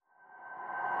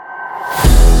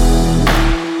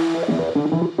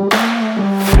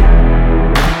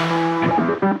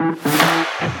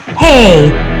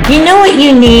Hey, you know what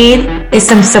you need is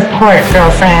some support,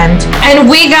 girlfriend.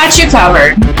 And we got you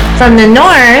covered. From the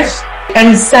north,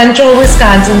 I'm central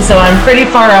Wisconsin, so I'm pretty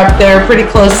far up there, pretty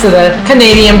close to the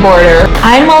Canadian border.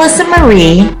 I'm Melissa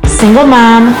Marie, single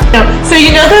mom. So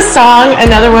you know the song,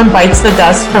 Another One Bites the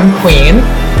Dust from Queen?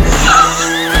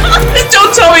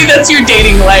 Don't tell me that's your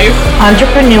dating life.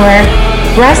 Entrepreneur,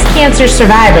 breast cancer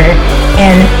survivor,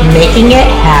 and making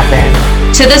it happen.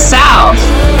 To the south.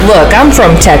 Look, I'm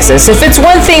from Texas. If it's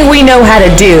one thing we know how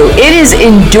to do, it is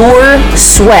endure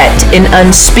sweat in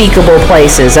unspeakable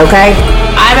places, okay?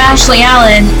 I'm Ashley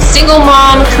Allen, single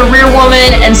mom, career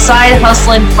woman, and side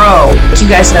hustling pro. You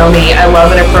guys know me. I love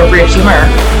inappropriate humor.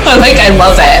 I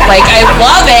love it. I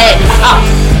love it.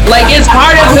 It's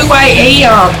part of who I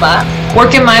am.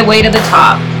 Working my way to the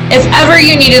top. If ever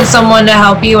you needed someone to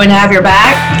help you and have your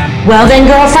back, well then,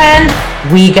 girlfriend,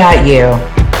 we got you.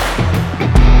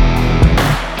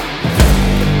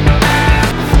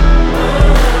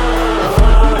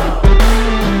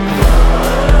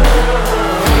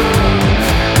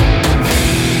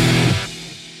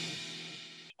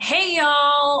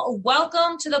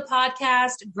 Welcome to the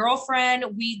podcast,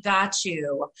 Girlfriend, We Got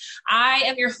You. I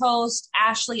am your host,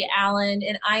 Ashley Allen,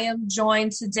 and I am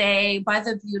joined today by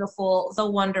the beautiful, the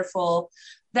wonderful,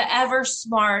 the ever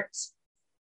smart,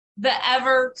 the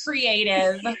ever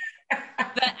creative,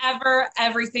 the ever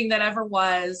everything that ever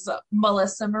was,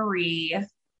 Melissa Marie.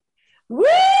 Woo!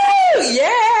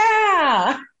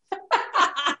 Yeah!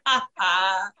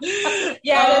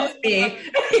 Yeah, that's me.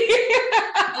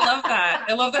 I love that.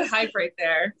 I love that hype right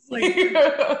there.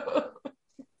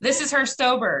 This is her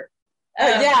sober.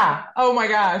 Yeah. Oh my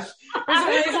gosh. There's a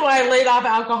reason why I laid off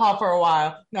alcohol for a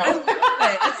while. No.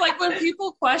 It's like when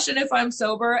people question if I'm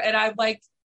sober, and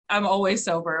I'm always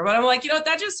sober. But I'm like,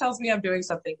 that just tells me I'm doing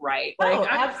something right.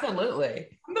 Absolutely.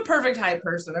 I'm the perfect hype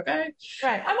person, okay?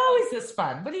 Right. I'm always this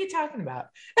fun. What are you talking about?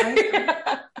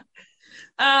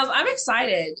 I'm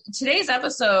excited. Today's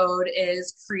episode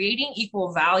is creating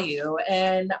equal value,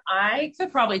 and I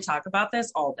could probably talk about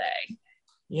this all day.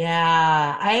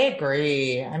 Yeah, I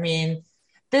agree. I mean,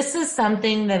 this is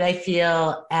something that I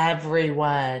feel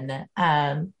everyone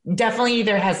definitely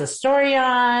either has a story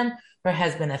on or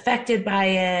has been affected by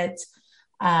it.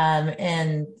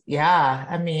 And yeah,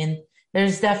 I mean,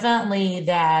 there's definitely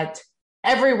that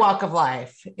every walk of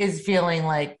life is feeling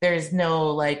like there's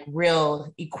no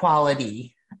real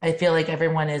equality. I feel like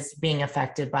everyone is being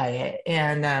affected by it.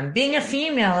 And being a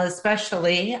female,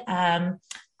 especially,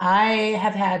 I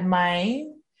have had my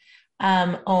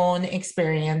own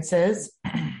experiences.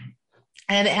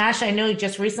 And Ash, I know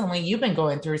just recently you've been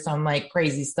going through some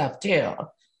crazy stuff too.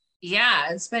 Yeah,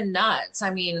 it's been nuts.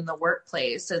 I mean, in the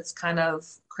workplace, it's kind of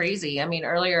crazy. I mean,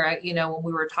 earlier, when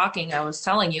we were talking, I was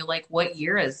telling you, what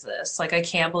year is this? I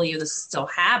can't believe this is still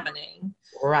happening.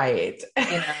 Right.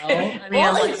 I mean,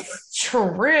 well, it's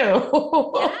true.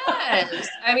 Yes.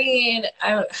 I mean,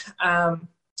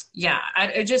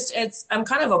 I'm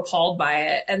kind of appalled by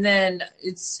it. And then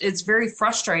it's very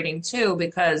frustrating too,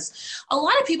 because a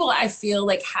lot of people I feel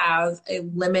have a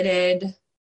limited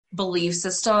belief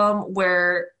system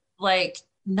where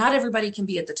not everybody can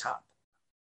be at the top.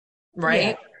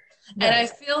 Right. Yeah. And I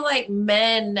feel like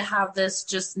men have this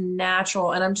just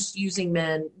natural, and I'm just using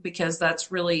men because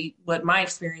that's really what my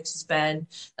experience has been,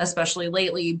 especially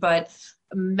lately. But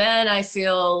men, I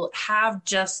feel, have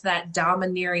just that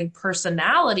domineering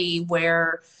personality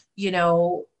where,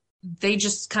 they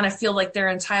just kind of feel like they're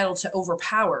entitled to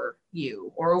overpower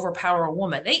you or overpower a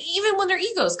woman. Even when their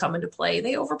egos come into play,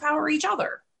 they overpower each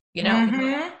other,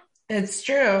 Mm-hmm. It's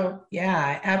true.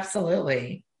 Yeah,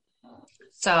 absolutely.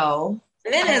 So,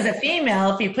 and then as a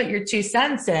female, if you put your 2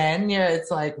 cents in, it's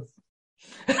like,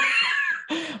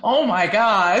 oh my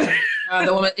God.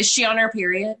 The woman, is she on her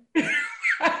period?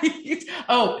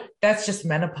 Oh, that's just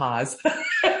menopause.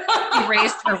 She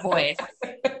raised her voice.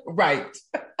 Right.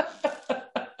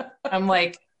 I'm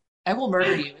like, I will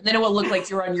murder you. And then it will look like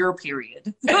you're on your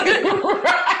period. Right.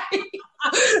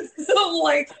 I'm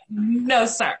like, no,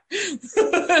 sir.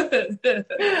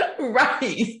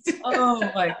 Right.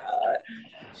 Oh my God.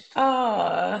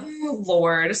 Oh,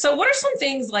 Lord. So what are some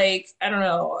things I don't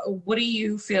know, what do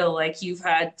you feel like you've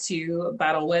had to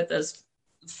battle with as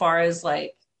far as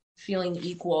feeling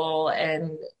equal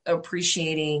and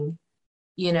appreciating,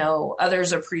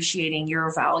 others appreciating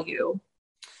your value?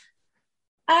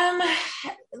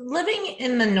 Living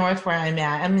in the north where I'm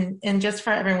at, and just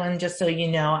for everyone, just so you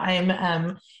know,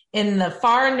 I'm in the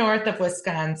far north of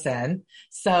Wisconsin.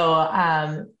 So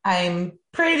I'm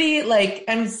pretty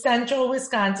I'm central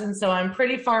Wisconsin, so I'm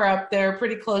pretty far up there,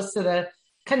 pretty close to the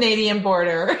Canadian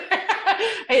border.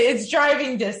 It's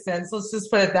driving distance. Let's just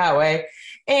put it that way.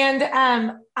 And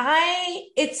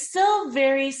it's still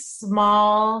very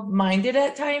small minded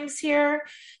at times here.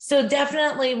 So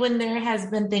definitely when there has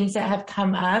been things that have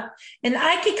come up, and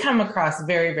I could come across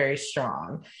very, very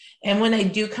strong. And when I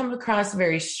do come across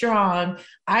very strong,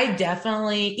 I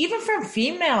definitely, even from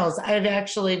females, I've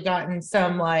actually gotten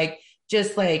some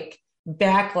just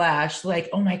backlash, like,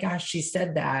 oh my gosh, she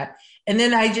said that. And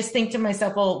then I just think to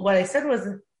myself, well, what I said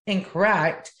wasn't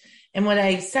incorrect. And what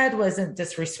I said wasn't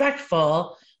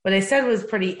disrespectful. What I said was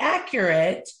pretty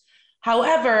accurate.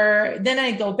 However, then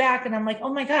I go back and I'm like,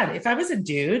 oh my God, if I was a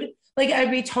dude,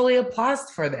 I'd be totally applauded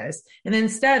for this. And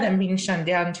instead I'm being shunned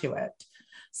down to it.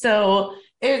 So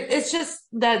it's just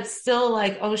that still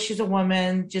oh, she's a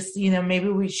woman, just,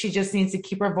 maybe she just needs to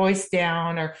keep her voice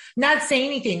down or not say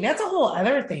anything. That's a whole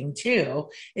other thing too,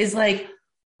 is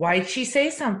why'd she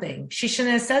say something? She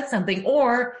shouldn't have said something.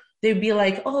 Or they'd be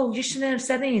like, oh, you shouldn't have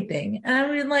said anything. And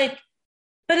I mean,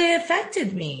 but it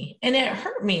affected me and it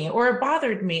hurt me or it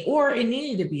bothered me or it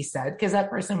needed to be said because that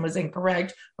person was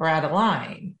incorrect or out of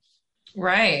line.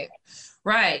 Right.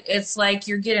 Right. It's like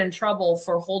you get in trouble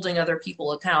for holding other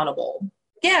people accountable.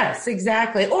 Yes,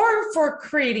 exactly. Or for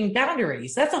creating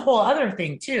boundaries. That's a whole other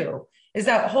thing too, is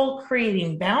that whole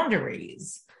creating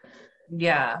boundaries.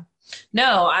 Yeah.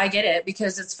 No, I get it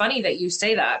because it's funny that you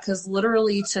say that because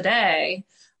literally today,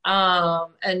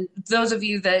 and those of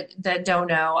you that don't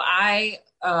know, I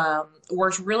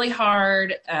worked really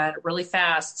hard and really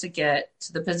fast to get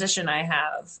to the position I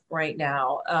have right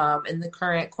now in the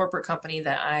current corporate company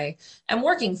that I am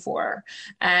working for.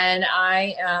 And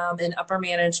I am in upper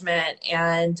management,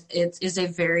 and it is a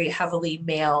very heavily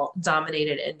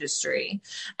male-dominated industry.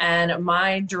 And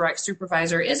my direct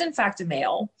supervisor is, in fact, a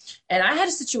male. And I had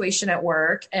a situation at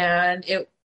work, and it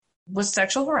was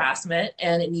sexual harassment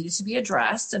and it needed to be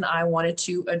addressed. And I wanted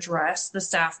to address the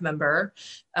staff member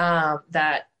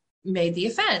that made the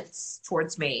offense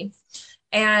towards me.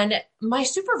 And my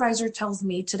supervisor tells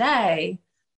me today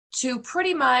to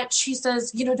pretty much, he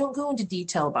says, don't go into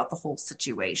detail about the whole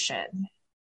situation.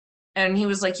 And he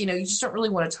was like, you just don't really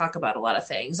want to talk about a lot of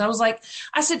things. I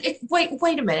said,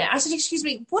 wait a minute. I said, excuse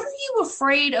me, what are you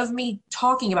afraid of me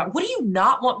talking about? What do you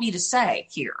not want me to say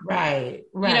here? Right.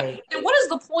 And what is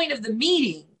the point of the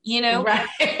meeting? Right.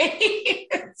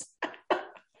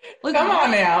 Come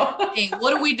on now.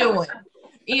 What are we doing?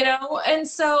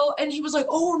 And he was like,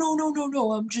 oh,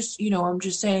 no. I'm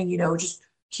just saying, just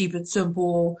keep it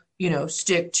simple,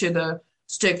 stick to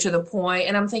the point.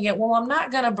 And I'm thinking, well, I'm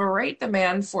not going to berate the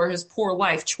man for his poor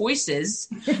life choices.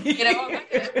 I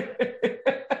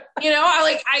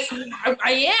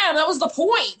am, that was the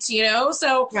point,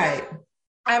 so. Right.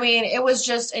 I mean, it was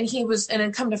just, and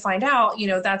then come to find out,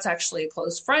 that's actually a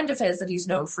close friend of his that he's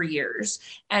known for years.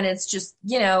 And it's just,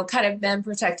 kind of men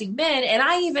protecting men. And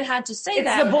I even had to say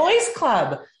that. It's the boys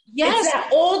club. Yes. It's that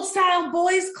old style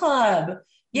boys club.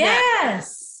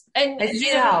 Yes. And I see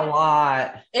that a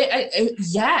lot.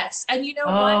 Yes. And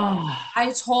what?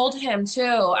 I told him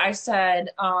too, I said,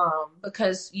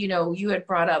 because, you had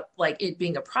brought up it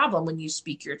being a problem when you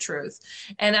speak your truth.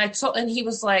 And he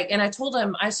was like, and I told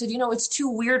him, I said, it's too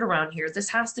weird around here. This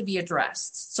has to be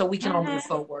addressed so we can all move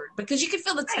forward because you can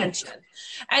feel the tension.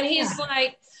 And he's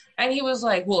like, and he was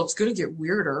like, well, it's going to get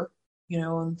weirder,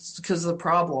 it's because of the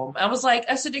problem.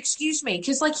 I said, excuse me.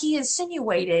 Cause he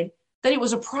insinuated that it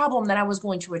was a problem that I was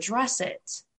going to address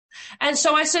it. And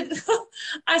so I said,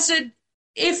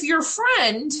 if your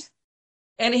friend,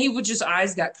 and he would just,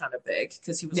 eyes got kind of big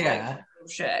because he was like, oh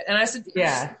shit. And I said,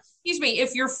 excuse me,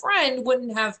 if your friend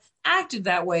wouldn't have acted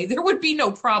that way, there would be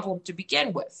no problem to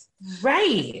begin with.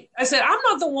 Right. I said, I'm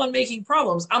not the one making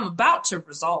problems. I'm about to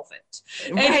resolve it.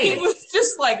 And he was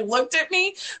just looked at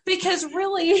me because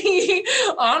really,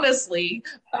 honestly,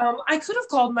 I could have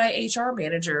called my HR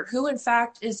manager, who in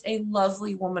fact is a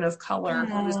lovely woman of color,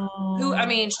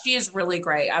 she is really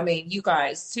great. I mean, you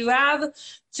guys, to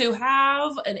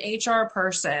have an HR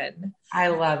person. I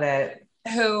love it.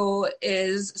 Who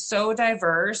is so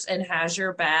diverse and has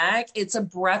your back. It's a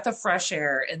breath of fresh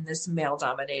air in this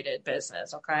male-dominated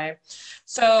business, okay?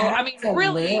 So, Absolutely. I mean,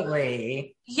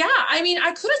 really,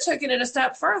 I could have taken it a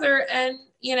step further and,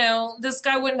 this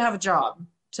guy wouldn't have a job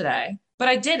today, but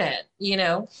I didn't,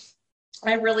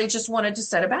 I really just wanted to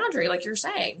set a boundary, like you're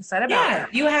saying, set a boundary.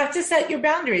 Yeah, you have to set your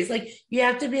boundaries. You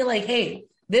have to be like, hey,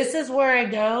 this is where I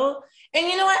go. And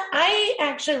you know what? I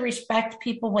actually respect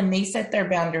people when they set their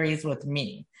boundaries with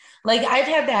me. I've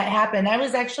had that happen. I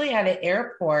was actually at an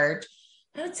airport,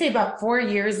 I would say about 4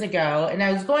 years ago, and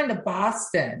I was going to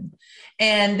Boston.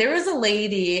 And there was a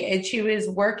lady, and she was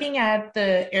working at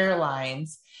the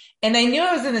airlines. And I knew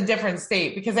I was in a different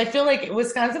state because I feel like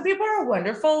Wisconsin people are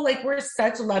wonderful. Like we're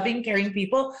such loving, caring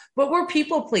people, but we're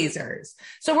people pleasers.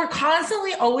 So we're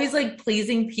constantly always like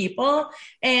pleasing people.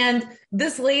 And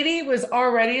this lady was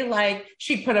already like,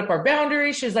 she put up our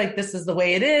boundaries. She's like, this is the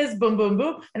way it is. Boom, boom,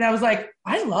 boom. And I was like,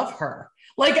 I love her.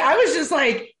 Like, I was just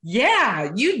like,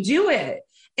 yeah, you do it.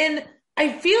 And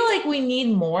I feel like we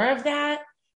need more of that.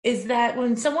 Is that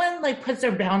when someone like puts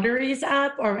their boundaries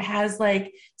up or has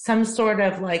like some sort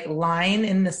of like line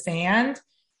in the sand,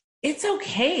 it's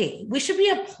okay. We should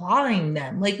be applauding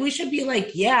them. Like we should be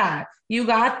like, yeah, you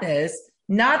got this.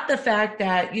 Not the fact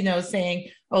that,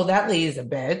 saying, oh, that lady's a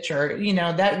bitch, or,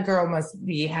 that girl must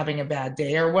be having a bad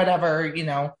day, or whatever,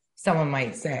 someone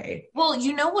might say. Well,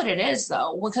 you know what it is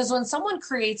though, because when someone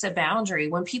creates a boundary,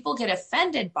 when people get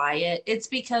offended by it, it's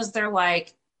because they're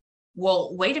like,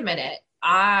 well, wait a minute.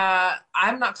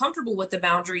 I'm not comfortable with the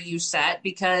boundary you set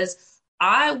because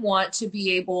I want to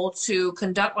be able to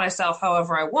conduct myself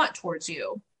however I want towards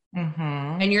you. Mm-hmm.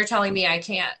 And you're telling me I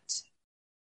can't,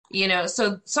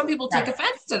 so some people take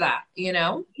offense to that,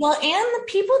 Well, and the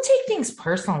people take things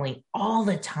personally all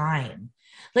the time.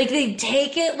 Like they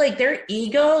take it like their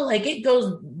ego, like it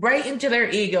goes right into their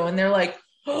ego and they're like,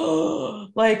 oh,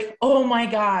 like, oh my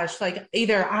gosh, like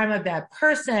either I'm a bad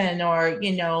person or,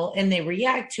 and they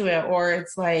react to it, or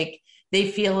it's like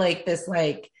they feel like this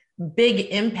like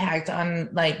big impact on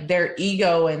like their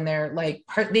ego and their like,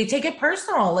 they take it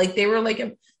personal. Like they were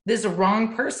like this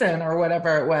wrong person or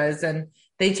whatever it was. And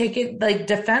they take it like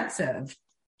defensive.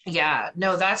 Yeah,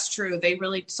 no, that's true.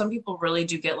 Some people really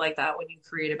do get like that when you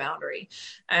create a boundary.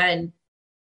 And,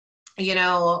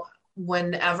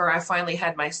 whenever I finally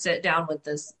had my sit down with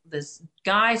this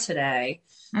guy today,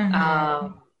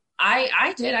 Mm-hmm.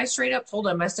 I straight up told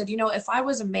him, I said, if I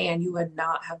was a man, you would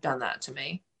not have done that to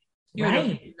me. You would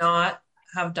have not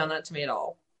have done that to me at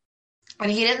all.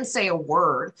 And he didn't say a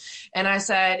word. And I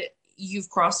said, you've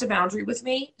crossed a boundary with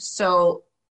me. So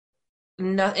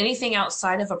anything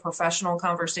outside of a professional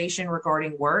conversation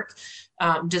regarding work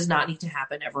does not need to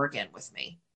happen ever again with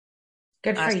me.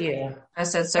 Good for you. I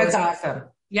said, so that's awesome.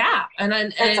 Yeah.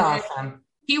 That's awesome.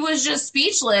 He was just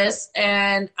speechless.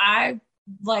 And I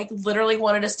like literally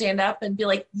wanted to stand up and be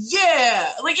like,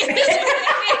 yeah, like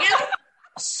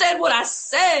said what I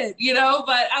said,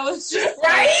 but I was just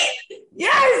right.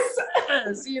 Yes.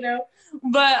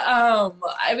 But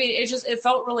I mean, it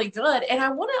felt really good. And I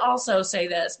want to also say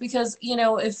this because,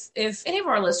 if any of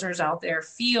our listeners out there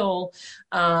feel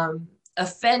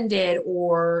offended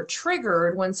or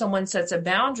triggered when someone sets a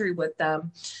boundary with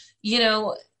them,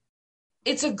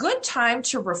 it's a good time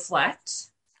to reflect.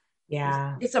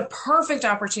 Yeah. It's a perfect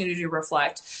opportunity to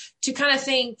reflect, to kind of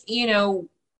think,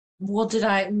 well,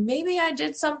 maybe I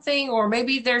did something, or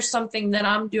maybe there's something that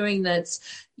I'm doing that's,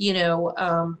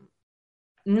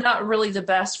 not really the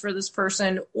best for this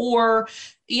person, or,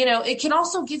 it can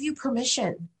also give you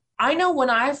permission. I know when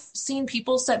I've seen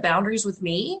people set boundaries with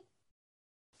me,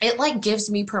 it like gives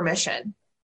me permission.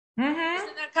 Mm-hmm.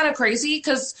 Isn't that kind of crazy?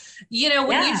 Because, when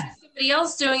you see somebody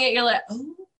else doing it, you're like,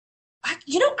 oh, I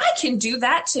can do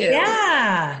that too.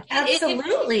 Yeah,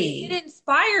 absolutely. It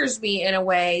inspires me in a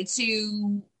way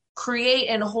to create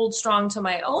and hold strong to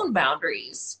my own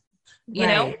boundaries, you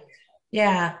know?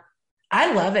 Yeah.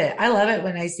 I love it. I love it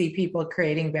when I see people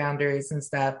creating boundaries and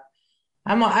stuff.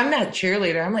 I'm that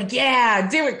cheerleader. I'm like, yeah,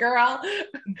 do it, girl.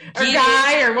 Or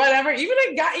guy or whatever. Even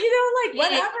a guy, like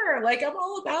whatever. Like I'm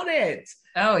all about it.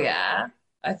 Oh yeah.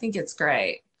 I think it's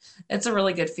great. It's a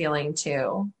really good feeling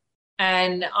too.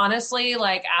 And honestly,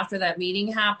 like after that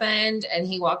meeting happened and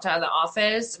he walked out of the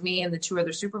office, me and the two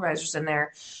other supervisors in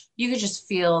there, you could just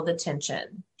feel the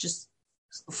tension just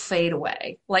fade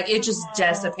away. Like it just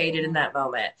dissipated in that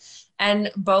moment.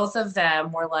 And both of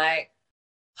them were like,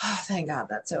 oh, thank God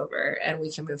that's over and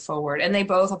we can move forward. And they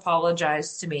both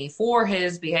apologized to me for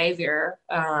his behavior.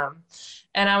 And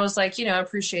I was like, I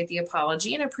appreciate the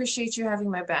apology and appreciate you having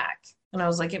my back. And I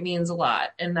was like, it means a lot.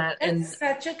 And that's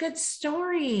such a good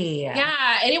story.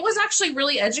 Yeah. And it was actually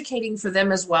really educating for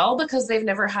them as well, because they've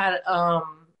never had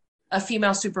a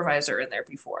female supervisor in there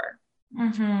before.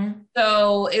 Mm-hmm.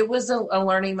 So it was a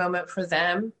learning moment for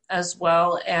them as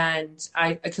well. And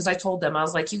because I told them, I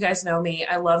was like, you guys know me.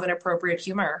 I love inappropriate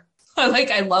humor. I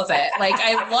love it. Like,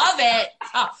 I love it.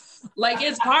 Like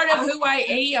it's part of who I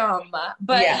am.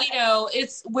 But,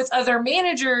 it's with other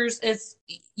managers, it's,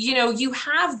 you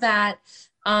have that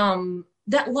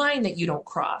line that you don't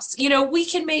cross. We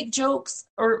can make jokes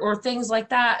or things like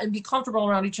that and be comfortable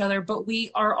around each other, but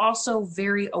we are also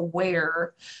very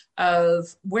aware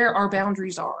of where our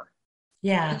boundaries are.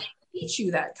 Yeah. And they teach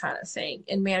you that kind of thing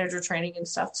in manager training and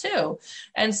stuff too.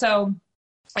 And so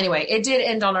anyway, it did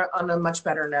end on a much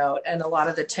better note, and a lot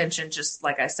of the tension just,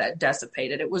 like I said,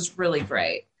 dissipated. It was really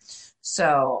great.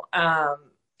 So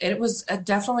it was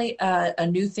definitely a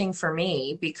new thing for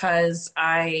me, because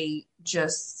I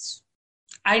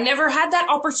never had that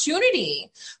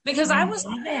opportunity, because I was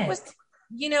at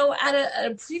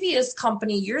a previous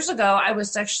company years ago, I was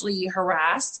sexually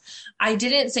harassed. I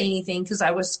didn't say anything because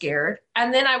I was scared.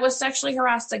 And then I was sexually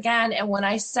harassed again. And when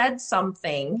I said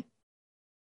something,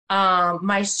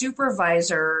 my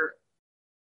supervisor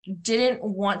didn't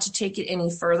want to take it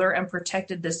any further and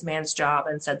protected this man's job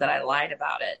and said that I lied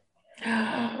about it.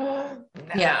 No.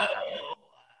 Yeah.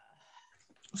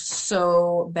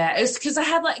 So bad. It's because I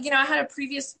had I had a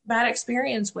previous bad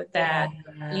experience with that,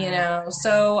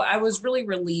 so I was really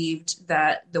relieved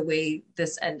that the way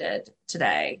this ended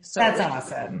today. So that's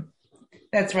awesome.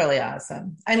 That's really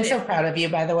awesome. I'm so proud of you,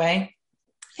 by the way.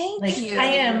 Thank you. I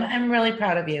am. I'm really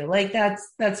proud of you.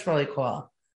 That's really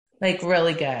cool.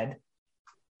 Really good.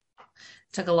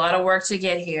 Took a lot of work to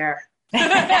get here.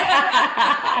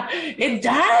 It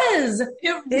does.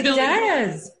 It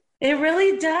does. It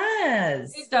really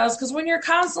does. It does, because when you're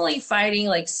constantly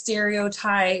fighting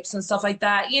stereotypes and stuff like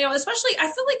that, especially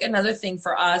I feel like another thing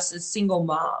for us is single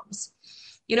moms,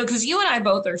 because you and I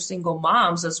both are single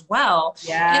moms as well.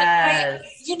 Yes.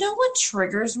 What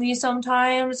triggers me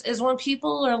sometimes is when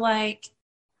people are like,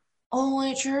 oh,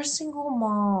 you're a single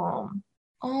mom.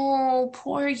 Oh,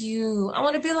 poor you. I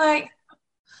want to be like,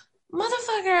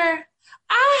 motherfucker,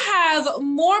 I have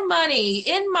more money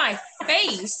in my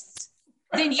face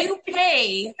than you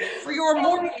pay for your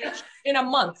mortgage in a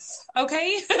month,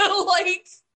 okay?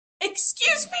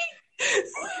 Excuse me?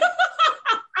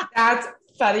 That's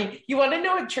funny. You want to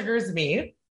know what triggers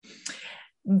me?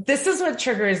 This is what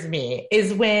triggers me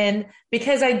is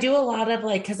because I do a lot of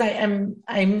because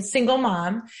I'm single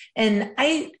mom, and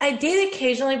I date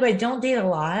occasionally, but I don't date a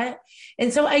lot.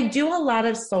 And so I do a lot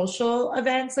of social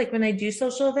events. When I do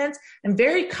social events, I'm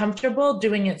very comfortable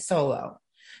doing it solo.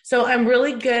 So I'm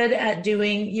really good at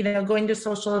doing, going to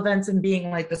social events and being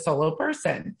the solo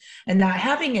person and not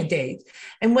having a date.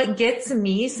 And what gets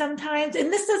me sometimes,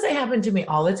 and this doesn't happen to me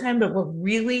all the time, but what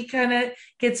really kind of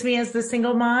gets me as the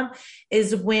single mom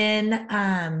is when,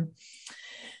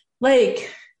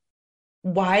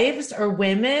 wives or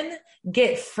women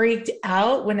get freaked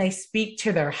out when I speak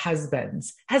to their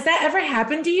husbands. Has that ever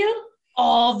happened to you?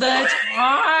 All the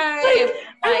time.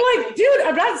 I'm dude,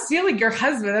 I'm not stealing your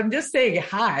husband. I'm just saying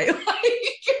hi,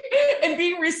 and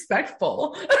being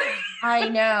respectful. I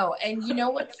know. And you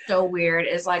know what's so weird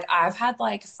is I've had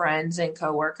friends and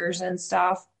coworkers and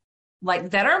stuff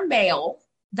that are male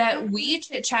that we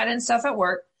chit chat and stuff at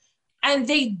work, and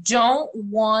they don't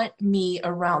want me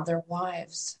around their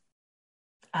wives.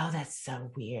 Oh, that's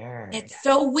so weird. It's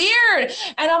so weird.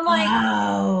 And I'm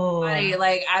oh.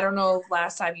 I don't know if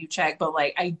last time you checked, but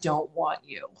I don't want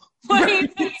you.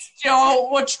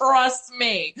 Don't trust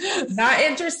me. Not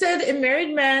interested in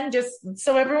married men, just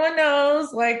so everyone knows.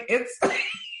 It's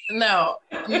No,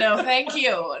 thank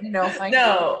you. No, thank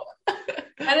you.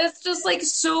 And it's just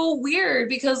so weird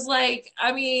because I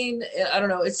don't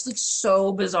know, it's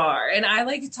so bizarre. And I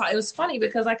it was funny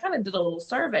because I kind of did a little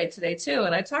survey today too,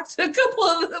 and I talked to a couple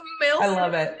of the male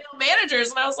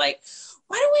managers, and I was like,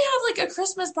 why don't we have a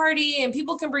Christmas party and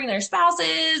people can bring their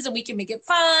spouses and we can make it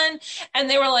fun? And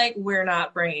they were like, we're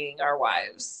not bringing our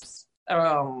wives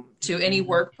to any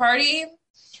work party,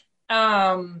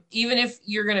 even if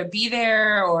you're gonna be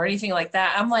there or anything like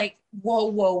that. I'm like,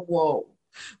 whoa.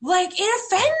 It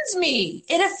offends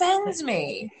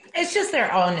me. It's just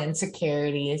their own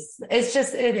insecurities.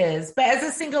 It is. But as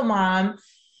a single mom,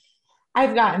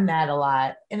 I've gotten that a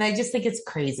lot. And I just think it's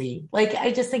crazy.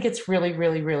 I just think it's really,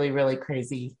 really, really, really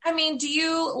crazy. I mean, do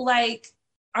you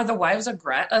are the wives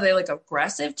are they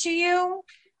aggressive to you?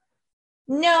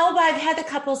 No, but I've had a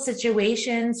couple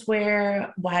situations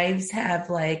where wives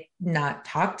have not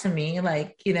talked to me,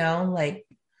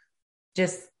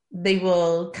 just they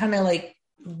will kind of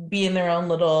be in their own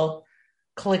little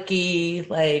cliquey,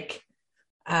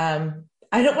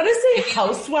 I don't want to say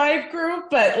housewife group,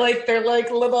 but they're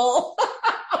little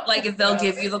if they'll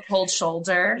give you the cold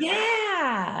shoulder.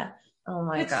 Yeah. Oh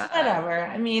my God. Whatever.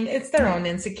 I mean, it's their own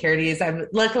insecurities.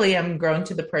 Luckily I'm grown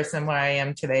to the person where I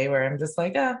am today, where I'm just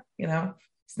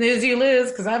snooze you lose,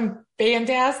 because I'm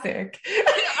fantastic.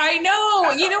 I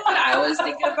know. You know what I always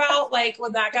think about,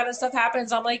 when that kind of stuff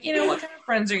happens, I'm like, what kind of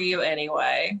friends are you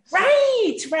anyway?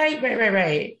 Right. What kind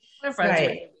of friends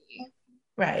are you?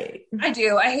 Right. I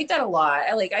do. I hate that a lot.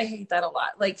 I hate that a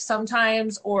lot. Like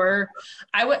sometimes, or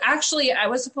I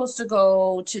was supposed to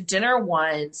go to dinner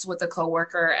once with a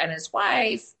coworker and his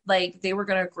wife. Like they were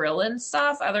going to grill and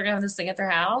stuff. They're going to have this thing at their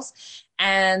house.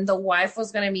 And the wife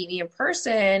was going to meet me in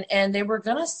person and they were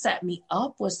going to set me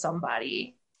up with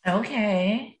somebody.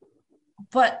 Okay.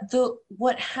 But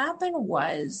what happened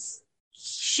was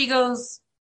she goes,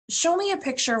 show me a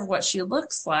picture of what she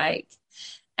looks like.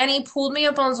 And he pulled me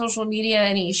up on social media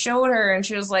and he showed her and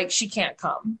she was like, she can't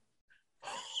come.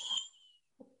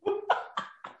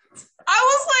 I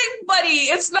was like, buddy,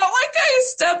 it's not like I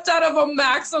stepped out of a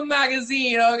Maxim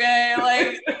magazine, okay?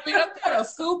 Like, I've got a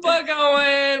fupa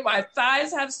going. My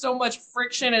thighs have so much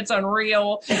friction, it's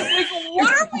unreal. Like,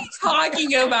 what are we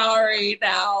talking about right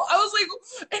now? I was like,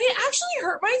 and it actually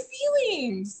hurt my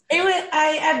feelings.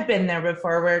 I have been there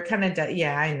before where it kind of,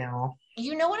 yeah, I know.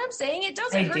 You know what I'm saying? It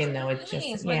doesn't hurt my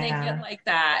feelings when they get like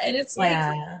that. And it's like,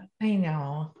 yeah, I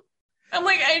know. I'm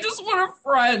like, I just want a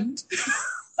friend.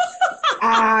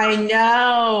 I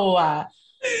know. I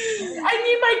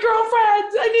need my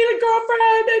girlfriend. I need a girlfriend.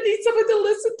 I need someone to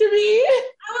listen to me.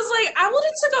 I was like, I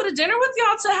wanted to go to dinner with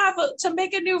y'all to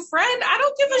make a new friend. I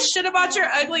don't give a shit about your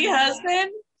ugly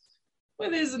husband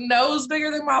with his nose bigger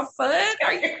than my foot.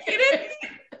 Are you kidding me?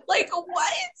 Like,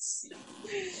 what?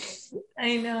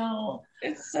 I know.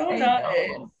 It's so not.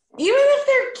 Even if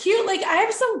they're cute, like I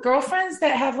have some girlfriends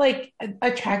that have like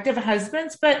attractive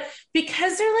husbands, but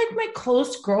because they're like my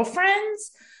close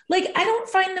girlfriends, like I don't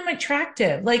find them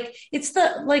attractive. Like it's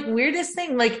the like weirdest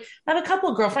thing. Like I have a couple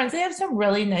of girlfriends, they have some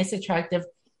really nice, attractive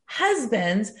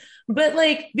husbands, but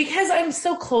like because I'm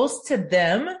so close to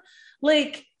them,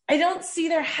 like I don't see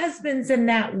their husbands in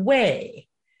that way.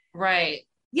 Right.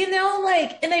 You know,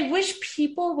 like, and I wish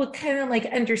people would kind of like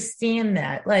understand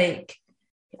that, like,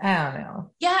 I don't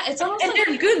know. Yeah, it's almost and like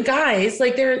they're good guys.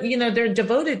 Like they're, you know, they're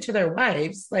devoted to their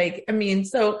wives. Like, I mean,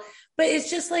 so, but it's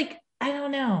just like, I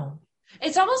don't know.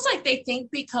 It's almost like they think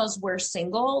because we're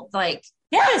single, like,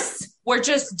 yes, we're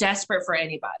just desperate for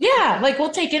anybody. Yeah, like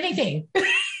we'll take anything.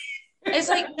 It's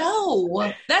like,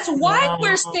 no, that's why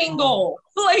we're single.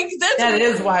 Like that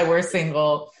is why we're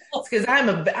single. It's because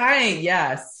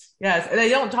yes, and I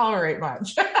don't tolerate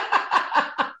much.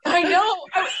 I know.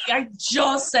 I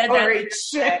just said that.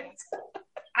 Shit.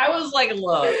 I was like,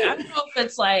 look, I don't know if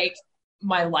it's like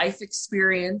my life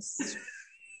experience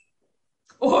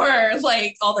or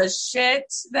like all the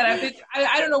shit that I've been,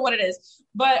 I don't know what it is,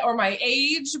 but, or my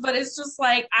age, but it's just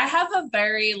like, I have a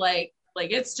very like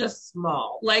it's just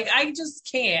small. Like, I just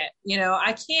can't,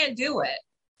 I can't do it.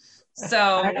 So.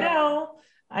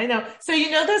 I know. So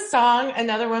you know the song,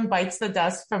 Another One Bites the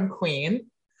Dust from Queen?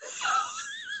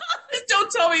 Don't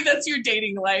tell me that's your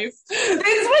dating life.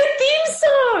 It's my theme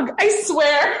song. I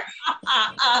swear.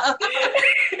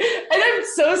 And I'm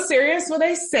so serious when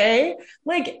I say,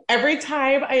 like, every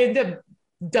time I end up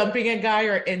dumping a guy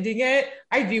or ending it,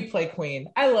 I do play Queen.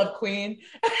 I love Queen.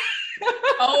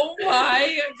 Oh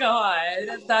my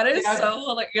God. That is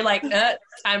so, like, you're like,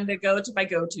 time to go to my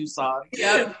go-to song.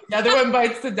 Yep. Another One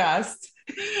Bites the Dust.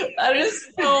 That is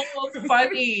so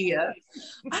funny.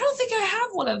 I don't think I have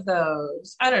one of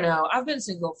those. I don't know. I've been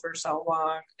single for so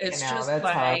long. It's just that's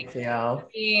like, how I feel. I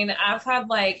mean, I've had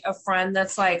like a friend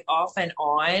that's like off and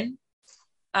on.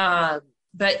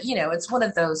 But it's one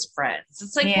of those friends.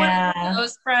 It's like one of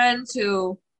those friends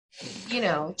who,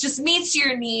 just meets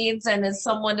your needs and is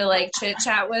someone to like chit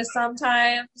chat with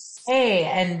sometimes. Hey,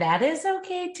 and that is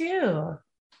okay too.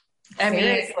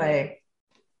 Seriously.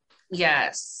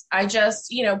 Yes. I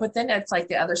just, but then it's like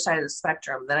the other side of the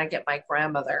spectrum. Then I get my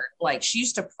grandmother, like she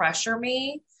used to pressure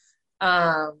me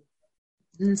and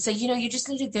say, you just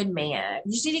need a good man.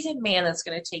 You just need a good man that's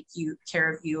going to take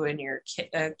care of you and your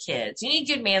kids. You need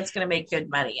a good man that's going to make good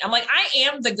money. I'm like, I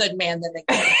am the good man that makes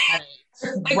good money.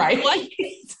 Like, right. What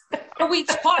are we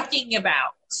talking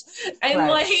about? And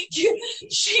like,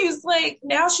 she's like,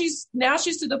 now she's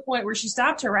to the point where she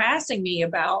stopped harassing me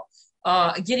about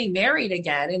getting married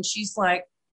again. And she's like,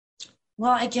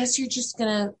 well, I guess you're just going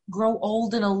to grow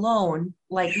old and alone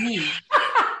like me.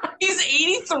 He's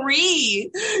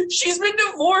 83. She's been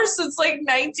divorced since like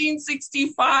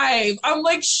 1965. I'm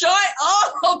like, shut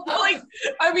up. Like,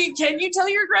 I mean, can you tell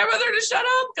your grandmother to shut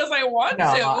up? Because I want to.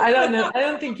 I don't know. I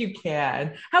don't think you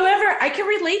can. However, I can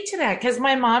relate to that because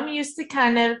my mom used to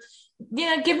kind of,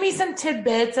 give me some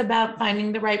tidbits about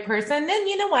finding the right person. And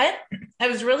you know what? I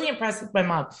was really impressed with my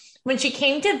mom. When she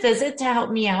came to visit to help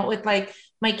me out with like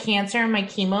my cancer and my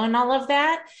chemo and all of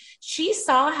that, she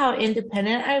saw how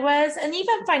independent I was and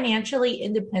even financially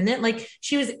independent. Like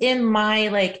she was in my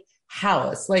like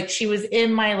house, like she was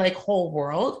in my like whole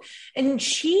world. And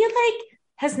she like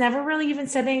has never really even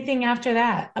said anything after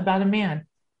that about a man.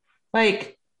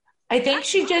 Like, I think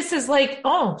she just is like,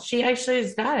 oh, she actually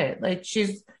has got it. Like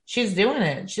she's doing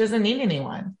it. She doesn't need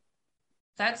anyone.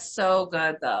 That's so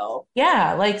good though.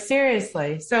 Yeah, like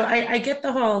seriously. So I get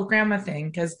the whole grandma thing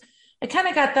because I kind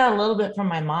of got that a little bit from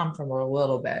my mom from a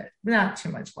little bit, not too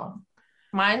much long.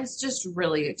 Mine's just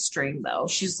really extreme though.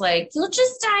 She's like, you'll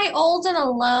just die old and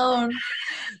alone.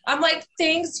 I'm like,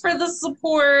 thanks for the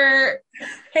support.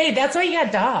 Hey, that's why you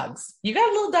got dogs. You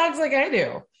got little dogs like I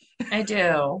do. I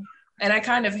do. And I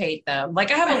kind of hate them.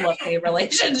 Like I have a love-hate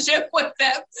relationship with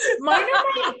them. Mine are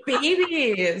my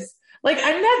babies. Like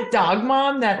I'm that dog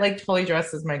mom that like totally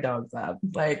dresses my dogs up.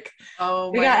 Like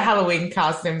Oh we my got God. Halloween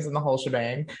costumes and the whole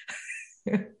shebang.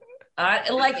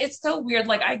 Like it's so weird.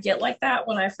 Like I get like that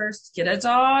when I first get a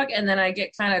dog, and then I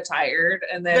get kind of tired,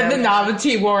 and Then the then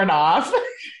novelty worn off.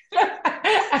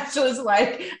 Ashley's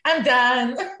like, I'm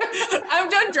done. I'm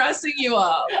done dressing you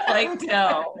up. Like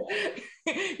no.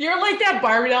 You're like that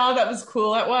Barbie doll that was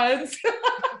cool at once.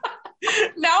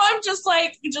 Now I'm just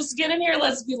like, just get in here.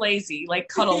 Let's be lazy. Like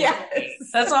cuddle with me. Yes.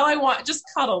 That's all I want. Just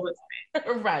cuddle with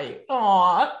Right.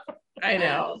 Aw. me. I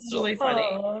know. It's really funny.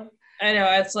 Aw. I know.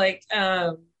 It's like,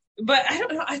 but I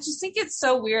don't know. I just think it's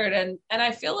so weird. And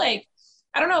I feel like,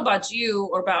 I don't know about you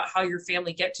or about how your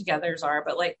family get-togethers are,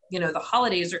 but like, you know, the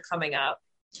holidays are coming up.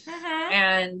 Uh-huh.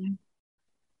 And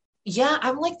yeah,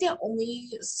 I'm like the only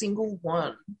single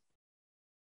one.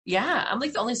 Yeah, I'm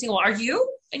like the only single one. Are you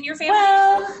in your family?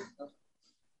 Well,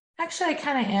 actually, I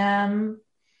kind of am.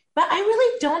 But I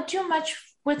really don't do much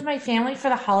with my family for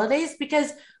the holidays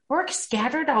because we're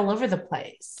scattered all over the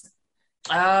place.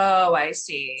 Oh, I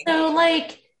see. So,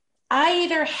 like, I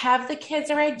either have the kids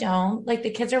or I don't. Like, the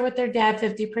kids are with their dad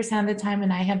 50% of the time,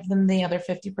 and I have them the other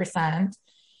 50%.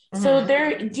 So, Mhm.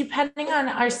 they're depending on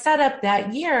our setup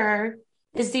that year,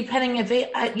 is depending if they,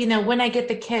 when I get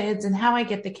the kids and how I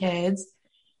get the kids.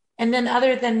 And then,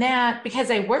 other than that,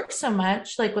 because I work so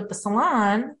much, like with the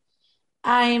salon,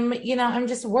 I'm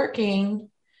just working.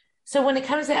 So, when it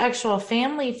comes to actual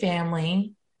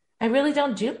family, I really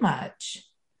don't do much.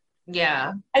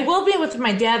 Yeah. I will be with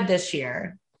my dad this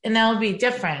year, and that'll be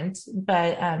different,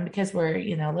 but because we're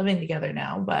living together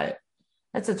now. But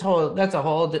that's a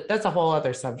whole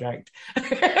other subject. But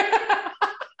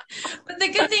the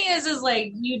good thing is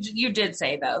like you did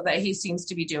say though that he seems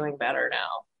to be doing better now.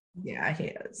 Yeah, he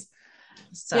is.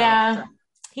 So Yeah,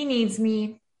 he needs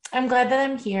me. I'm glad that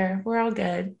I'm here. We're all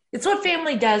good. It's what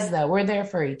family does, though. We're there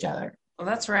for each other. well,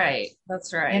 that's right.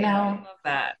 That's right. You know? I love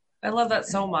that. I love that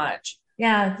so much.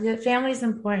 Yeah, family's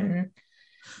important.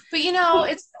 But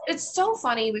it's so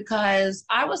funny because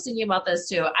I was thinking about this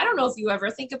too. I don't know if you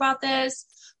ever think about this,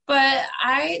 but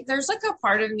there's like a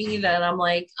part of me that I'm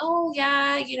like, oh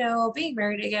yeah, being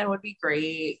married again would be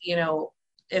great,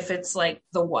 if it's like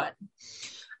the one.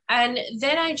 And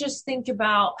then I just think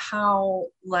about how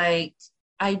like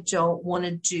I don't want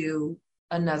to do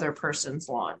another person's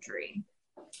laundry.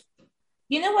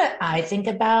 You know what I think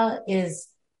about is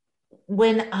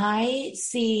when I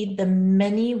see the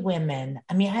many women,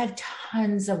 I mean, I have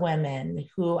tons of women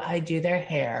who I do their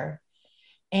hair,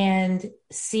 and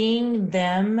seeing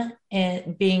them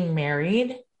and being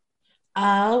married,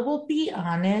 I will be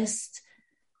honest,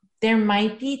 there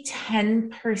might be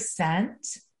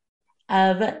 10%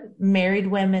 of married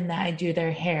women that I do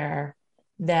their hair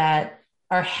that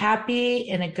are happy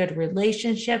in a good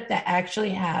relationship that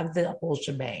actually have the whole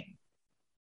shebang.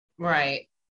 Right.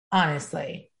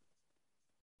 Honestly.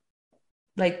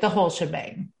 Like the whole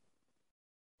shebang.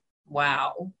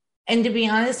 Wow. And to be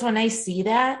honest, when I see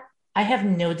that, I have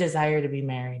no desire to be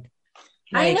married.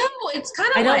 I Like, know. It's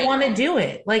kind of I don't like, want to do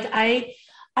it. Like I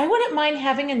wouldn't mind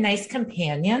having a nice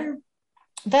companion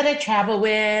that I travel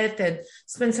with and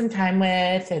spend some time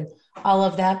with and all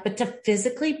of that. But to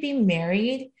physically be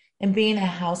married and be in a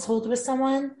household with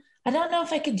someone, I don't know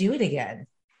if I could do it again.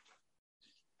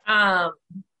 I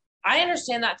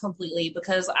understand that completely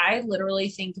because I literally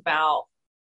think about,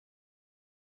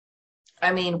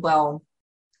 I mean, well,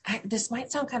 this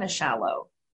might sound kind of shallow,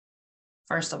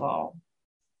 first of all,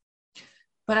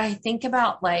 but I think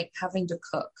about like having to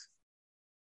cook.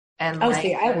 And Oh, like,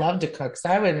 see, I love to cook, so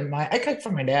I wouldn't mind. I cook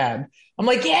for my dad. I'm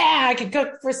like, yeah, I could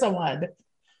cook for someone.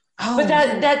 But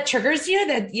that triggers you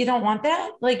that you don't want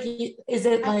that? Like, is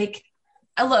it like,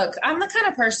 look, I'm the kind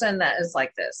of person that is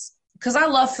like this because I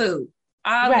love food.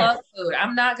 I Right. love food.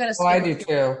 I'm not going to oh, I do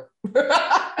too.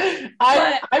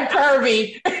 I'm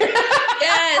curvy.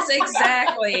 Yes,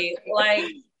 exactly. Like,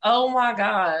 oh my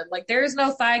God. Like there is no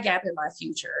thigh gap in my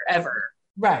future ever.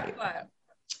 Right.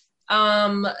 But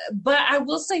I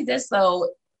will say this though,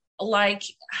 like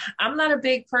I'm not a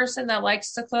big person that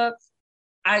likes to cook.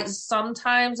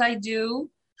 sometimes I do,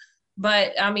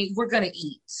 but I mean, we're going to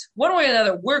eat one way or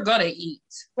another. We're going to eat.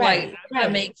 Right, Like, I'm going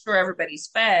to make sure everybody's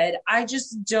fed. I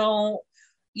just don't,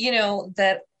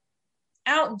 that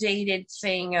outdated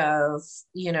thing of,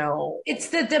 it's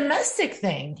the domestic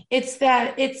thing. It's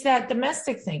that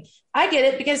domestic thing. I get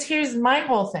it, because here's my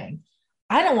whole thing.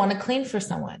 I don't want to clean for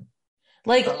someone.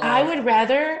 Like, I would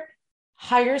rather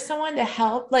hire someone to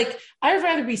help. Like, I'd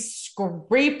rather be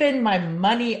scraping my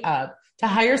money up to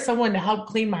hire someone to help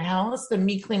clean my house than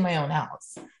me clean my own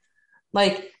house.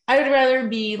 Like, I would rather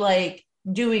be like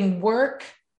doing work,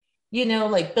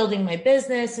 like building my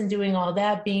business and doing all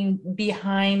that, being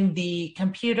behind the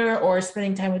computer or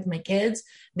spending time with my kids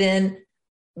than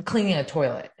cleaning a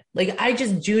toilet. Like, I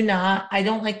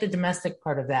don't like the domestic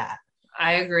part of that.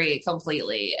 I agree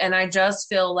completely. And I just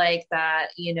feel like that,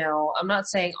 I'm not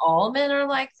saying all men are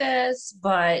like this,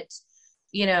 but,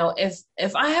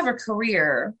 if I have a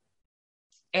career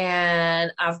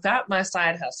and I've got my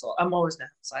side hustle, I'm always going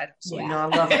to have a side hustle. Yeah. I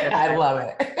love it. I love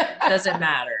it. Doesn't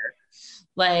matter.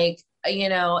 Like,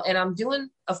 and I'm doing,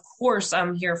 of course,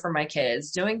 I'm here for my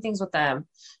kids, doing things with them.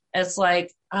 It's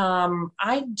like,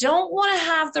 I don't want to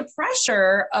have the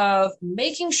pressure of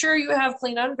making sure you have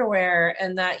clean underwear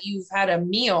and that you've had a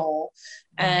meal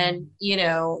and,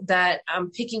 that I'm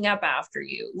picking up after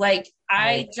you. Like,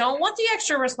 I don't want the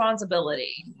extra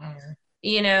responsibility,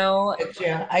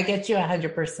 I get you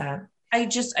 100%.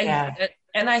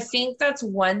 And I think that's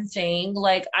one thing.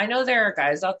 Like, I know there are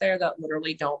guys out there that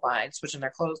literally don't mind switching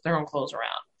their own clothes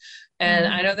around. And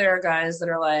I know there are guys that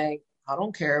are like, I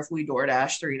don't care if we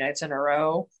DoorDash 3 nights in a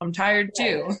row. I'm tired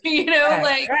too.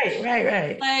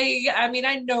 Right. Like, I mean,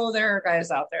 I know there are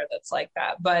guys out there that's like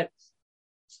that, but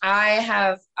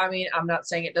I'm not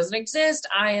saying it doesn't exist.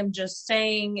 I am just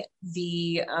saying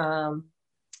the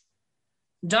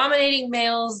dominating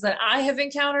males that I have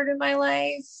encountered in my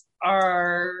life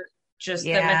are just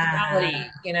the mentality,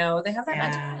 they have that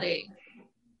mentality.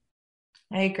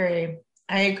 I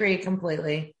agree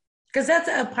completely. Because that's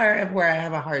a part of where I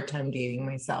have a hard time dating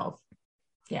myself.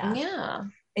 Yeah.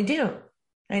 I do.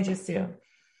 I just do.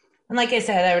 And like I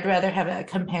said, I would rather have a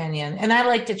companion. And I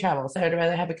like to travel. So I would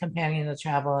rather have a companion to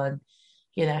travel and,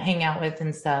 hang out with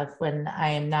and stuff when I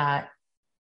am not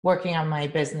working on my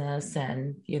business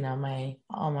and,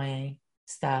 all my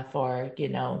stuff or,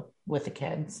 with the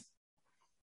kids.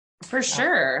 For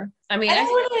sure. I mean, I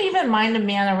wouldn't even mind a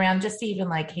man around just to even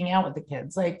like hang out with the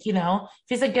kids. Like, if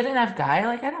he's a good enough guy,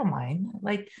 like, I don't mind.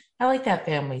 Like, I like that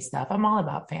family stuff. I'm all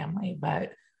about family,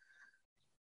 but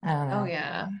I don't know. Oh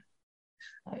yeah.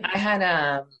 I had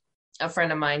a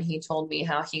friend of mine, he told me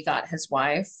how he got his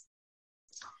wife.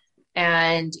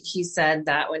 And he said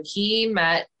that when he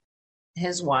met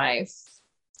his wife,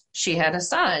 she had a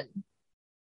son.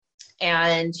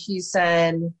 And he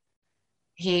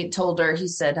told her,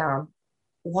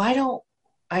 why don't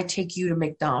I take you to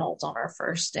McDonald's on our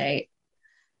first date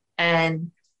and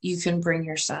you can bring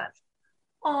your son?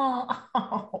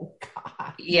 Oh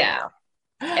God. Yeah.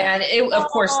 And of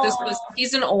course,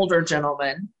 he's an older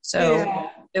gentleman.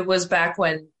 So It was back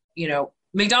when,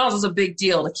 McDonald's was a big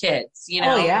deal to kids,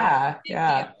 Oh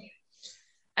yeah.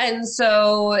 And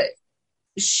so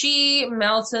she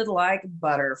melted like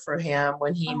butter for him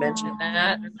when he mentioned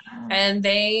that. And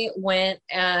they went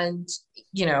and,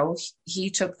 he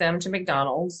took them to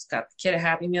McDonald's, got the kid a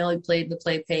Happy Meal. He played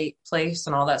the place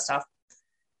and all that stuff.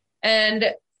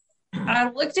 And I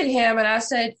looked at him and I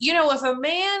said, if a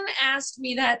man asked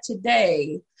me that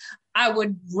today, I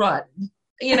would run,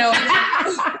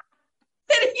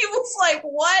 And he was like,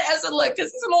 what? I said, look,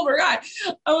 because he's an older guy.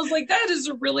 I was like, that is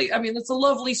that's a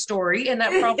lovely story. And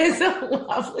that probably is a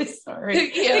lovely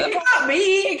story. Yeah.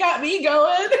 It got me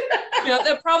going.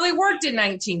 That probably worked in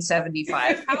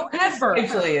 1975. However.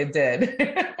 Actually, it did.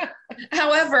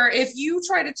 However, if you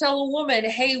try to tell a woman,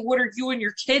 hey, what are you and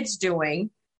your kids doing?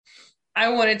 I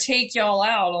want to take y'all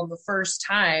out on the first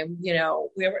time, I'm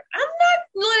not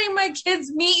letting my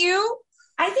kids meet you.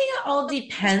 I think it all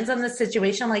depends on the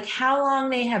situation, like how long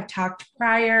they have talked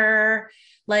prior,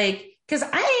 like, because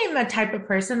I am a type of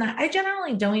person that I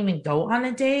generally don't even go on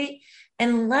a date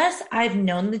unless I've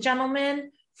known the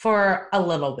gentleman for a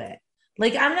little bit.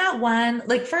 Like, I'm not one,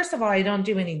 like, first of all, I don't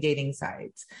do any dating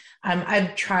sites.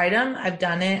 I've tried them. I've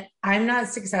done it. I'm not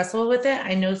successful with it.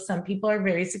 I know some people are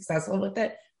very successful with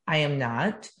it. I am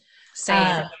not.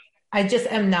 Same. I just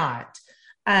am not.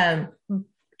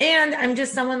 And I'm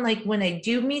just someone, like, when I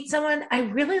do meet someone, I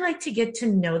really like to get to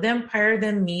know them prior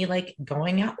than me, like,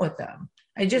 going out with them.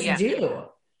 I just do.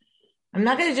 I'm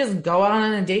not going to just go out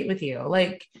on a date with you.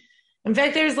 Like, in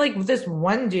fact, there's, like, this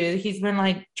one dude, he's been,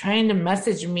 like, trying to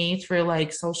message me through,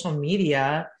 like, social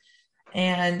media.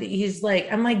 And he's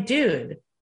like, I'm like, dude,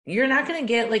 you're not going to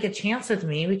get like a chance with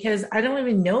me because I don't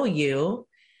even know you.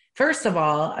 First of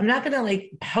all, I'm not going to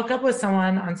like hook up with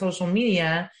someone on social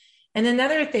media. And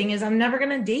another thing is, I'm never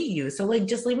going to date you. So, like,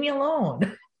 just leave me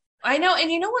alone. I know.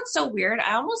 And you know what's so weird?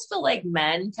 I almost feel like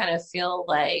men kind of feel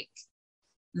like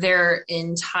they're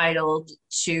entitled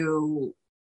to,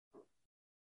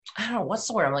 I don't know, what's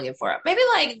the word I'm looking for? Maybe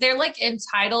like they're like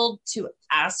entitled to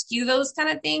ask you those kind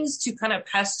of things, to kind of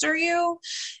pester you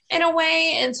in a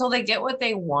way until they get what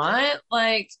they want.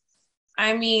 Like,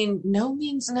 I mean, no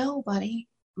means no, buddy.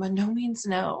 But no means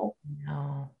no.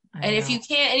 No. And if you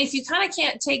can't, and if you kind of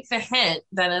can't take the hint,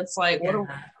 then it's like,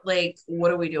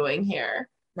 what are we doing here?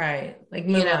 Right. Like,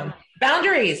 move on.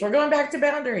 Boundaries. We're going back to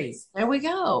boundaries. There we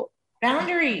go.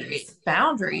 Boundaries.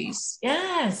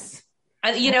 Yes.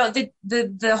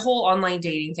 The whole online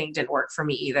dating thing didn't work for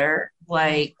me either.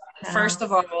 Like, first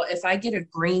of all, if I get a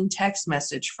green text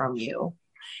message from you,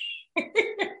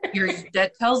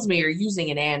 that tells me you're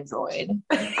using an Android.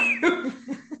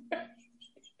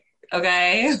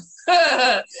 Okay.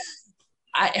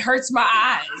 It hurts my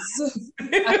eyes.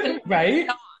 Right.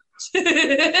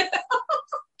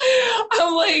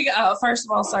 I'm like, first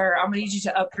of all, sir, I'm gonna need you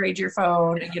to upgrade your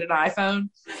phone and get an iPhone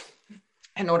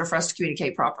in order for us to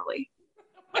communicate properly.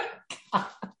 I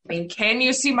mean, can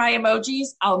you see my emojis?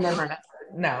 I'll never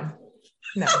know.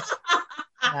 No.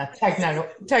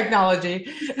 Technology.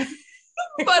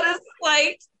 But it's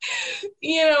like,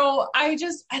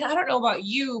 and I don't know about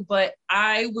you, but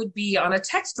I would be on a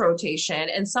text rotation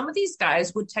and some of these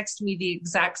guys would text me the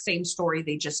exact same story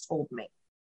they just told me.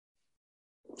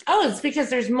 Oh, it's because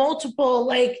there's multiple,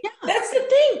 that's the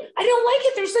thing. I don't like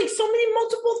it. There's like so many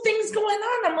multiple things going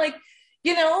on. I'm like,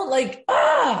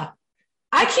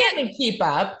 I can't even keep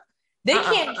up. They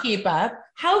can't keep up.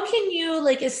 How can you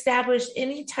establish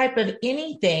any type of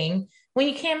anything when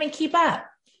you can't even keep up?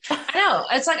 I know.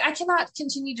 It's like I cannot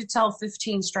continue to tell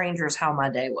 15 strangers how my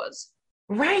day was.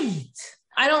 Right.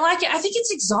 I don't like it. I think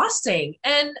it's exhausting.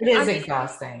 And it is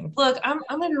exhausting. Look, I'm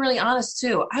going to be really honest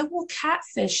too. I will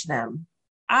catfish them.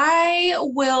 I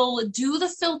will do the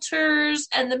filters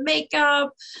and the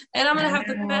makeup, and I'm going to have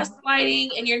the best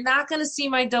lighting, and you're not going to see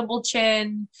my double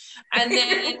chin. And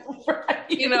then,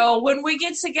 right. When we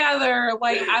get together,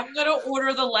 I'm going to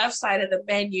order the left side of the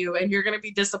menu, and you're going to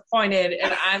be disappointed,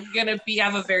 and I'm going to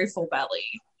have a very full belly.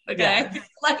 Okay?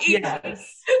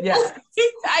 Yes.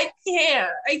 I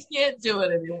can't do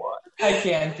it anymore. I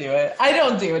can't do it. I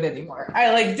don't do it anymore.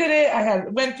 I did it. I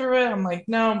went through it. I'm like,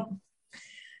 no,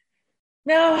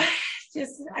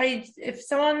 if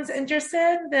someone's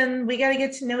interested, then we got to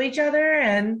get to know each other.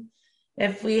 And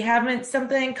if we haven't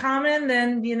something in common,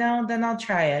 then, then I'll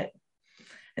try it.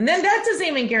 And then that doesn't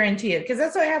even guarantee it, because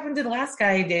that's what happened to the last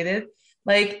guy I dated.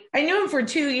 I knew him for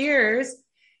 2 years.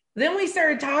 Then we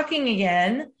started talking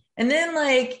again. And then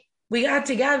we got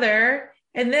together,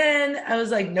 and then I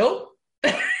was like, nope.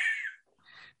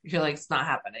 You're like, it's not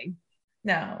happening.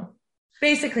 No.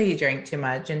 Basically, he drank too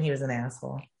much and he was an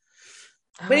asshole.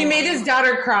 When he made his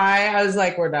daughter cry, I was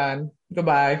like, we're done.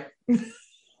 Goodbye.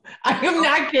 I am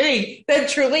not kidding. That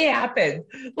truly happened.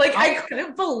 I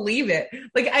couldn't believe it.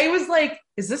 I was like,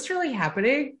 is this really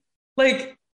happening?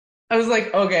 I was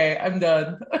like, okay, I'm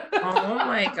done. Oh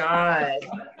my God.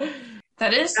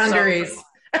 That is boundaries.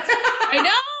 I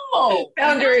know.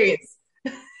 Boundaries.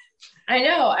 I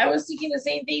know. I was thinking the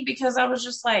same thing, because I was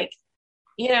just like,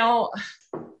 if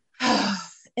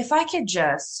I could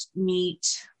just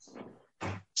meet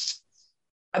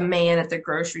a man at the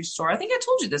grocery store. I think I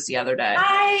told you this the other day.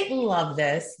 I love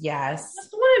this. Yes. I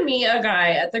just want to meet a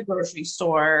guy at the grocery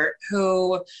store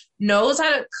who knows how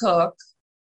to cook,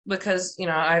 because,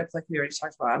 like we already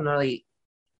talked about,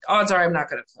 odds are I'm not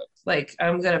going to cook.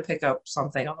 I'm going to pick up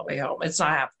something on the way home. It's not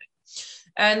happening.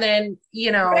 And then, But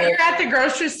you're at the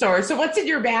grocery store. So what's in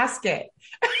your basket?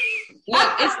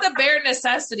 Look, it's the bare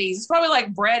necessities. It's probably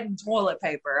bread and toilet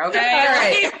paper. Okay. All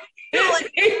right. You're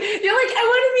like, I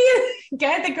want to be a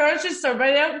guy at the grocery store, but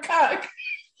I don't cook.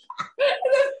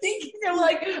 And I'm thinking,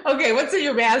 okay, what's in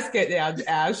your basket now,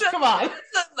 Ash? Come on.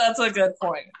 That's a good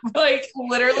point.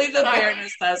 Literally the bare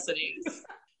necessities.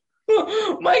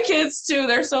 My kids too,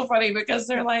 they're so funny, because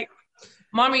they're like,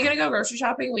 Mom, are you going to go grocery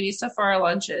shopping? We need stuff for our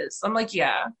lunches. I'm like,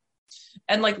 yeah.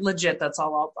 And legit, that's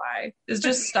all I'll buy. It's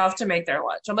just stuff to make their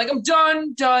lunch. I'm like, I'm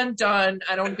done. I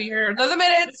don't want to be here another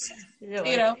minute.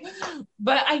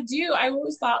 But I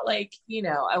always thought I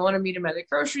want to meet him at a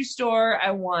grocery store.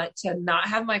 I want to not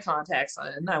have my contacts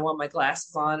on. I want my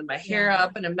glasses on and my hair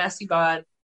up and a messy bun.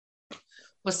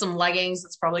 with some leggings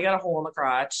that's probably got a hole in the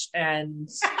crotch, and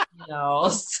so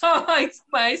like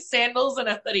my sandals and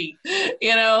a hoodie,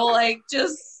 like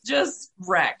just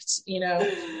wrecked,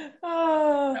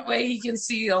 Oh, that way he can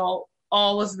see all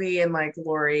of me in my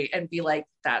glory and be like,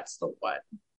 that's the one.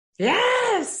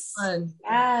 yes. And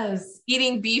Yes.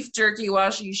 eating beef jerky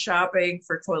while she's shopping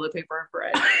for toilet paper and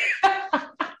bread.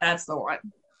 That's the one.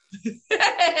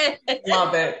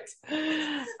 Love it.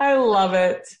 I love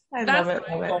it. I That's love it.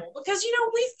 my Love it. goal. Because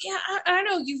I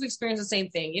know you've experienced the same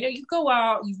thing. You go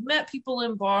out, you've met people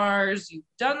in bars, you've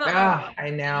done the I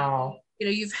know.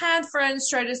 you've had friends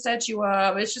try to set you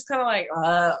up. It's just kind of like,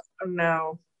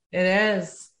 no. It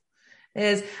is. It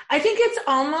is. I think it's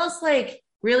almost like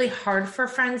really hard for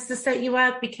friends to set you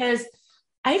up because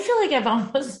I feel like I've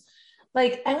almost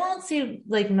like, I won't say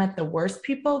like met the worst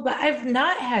people, but I've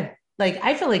not had like,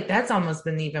 I feel like that's almost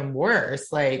been even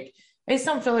worse. Like, I just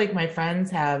don't feel like my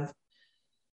friends have,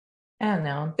 I don't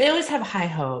know. They always have high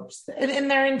hopes and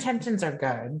their intentions are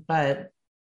good, but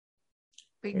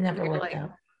it never worked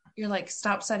out. You're like,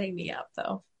 stop setting me up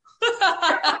though.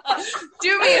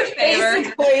 Do me a favor.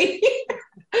 Basically.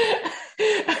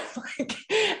 Like,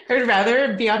 I'd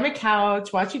rather be on my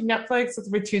couch watching Netflix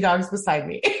with my two dogs beside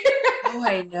me. Oh,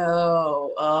 I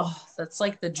know. Oh, that's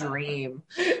like the dream.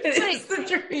 It's the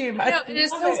dream.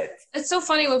 It's so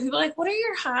funny when people are like, what are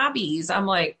your hobbies? I'm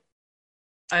like,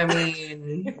 I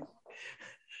mean,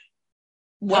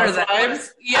 what are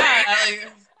the yeah,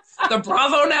 like, the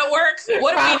Bravo network?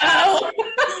 What Bravo?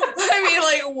 I mean,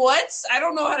 like, what? I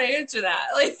don't know how to answer that.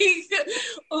 Like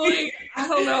I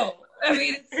don't know. I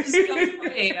mean, it's just so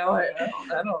funny.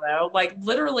 I don't know. Like,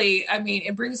 literally, I mean,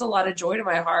 it brings a lot of joy to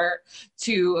my heart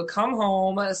to come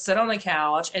home, sit on the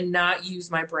couch, and not use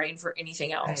my brain for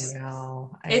anything else. I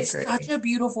know. It's such a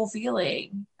beautiful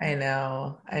feeling. I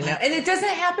know. And it doesn't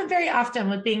happen very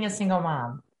often with being a single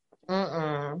mom.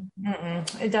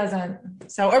 It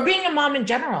doesn't. So, or being a mom in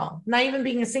general, not even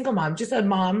being a single mom, just a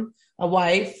mom, a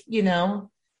wife, single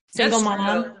That's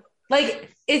mom. true. Like,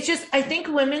 it's just, I think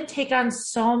women take on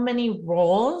so many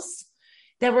roles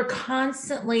that we're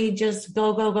constantly just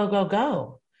go, go, go, go,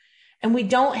 go. And we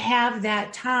don't have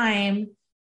that time.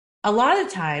 A lot of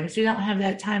times we don't have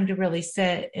that time to really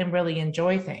sit and really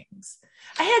enjoy things.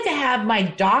 I had to have my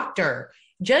doctor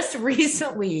just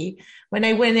recently when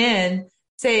I went in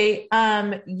say,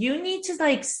 you need to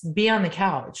like be on the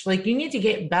couch. Like you need to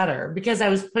get better because I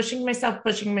was pushing myself.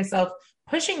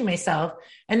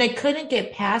 And I couldn't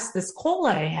get past this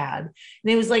cola I had.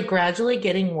 And it was like gradually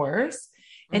getting worse.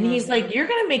 And he's like, you're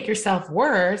going to make yourself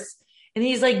worse. And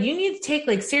he's like, you need to take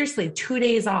like seriously 2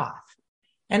 days off.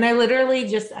 And I literally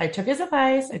I took his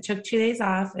advice. I took 2 days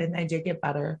off and I did get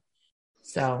better.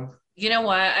 So, you know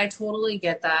what? I totally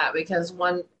get that because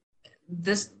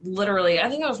this literally, I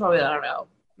think it was probably, I don't know,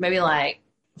 maybe like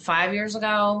 5 years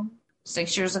ago,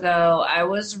 6 years ago, I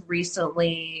was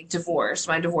recently divorced.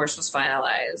 My divorce was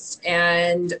finalized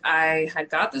and I had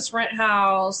got this rent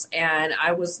house and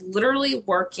I was literally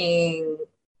working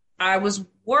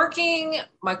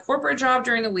my corporate job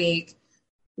during the week,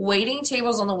 waiting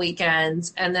tables on the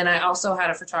weekends. And then I also had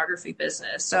a photography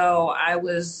business. So I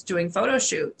was doing photo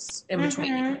shoots in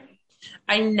between.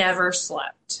 I never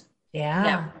slept.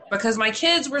 Yeah. Because my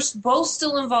kids were both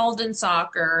still involved in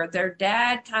soccer. Their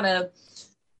dad kind of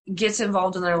gets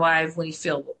involved in their life when he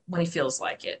feels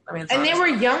like it. I mean, and they were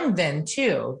young then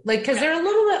too, like because they're a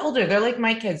little bit older. They're like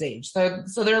my kids' age, so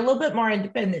they're a little bit more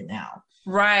independent now.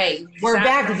 Right. Where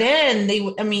back then they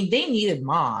needed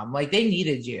mom, like they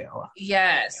needed you.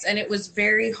 Yes, and it was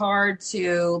very hard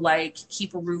to like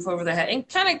keep a roof over their head and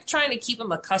kind of trying to keep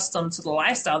them accustomed to the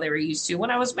lifestyle they were used to when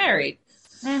I was married.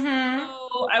 So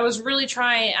I was really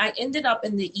trying. I ended up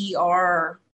in the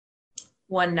ER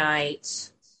one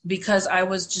night because I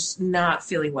was just not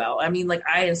feeling well. I mean, like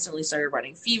I instantly started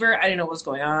running fever. I didn't know what was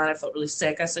going on. I felt really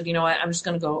sick. I said, you know what? I'm just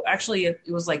going to go. Actually, it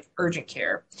was like urgent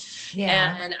care.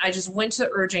 Yeah. And I just went to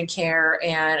urgent care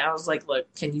and I was like,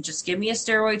 look, can you just give me a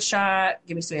steroid shot?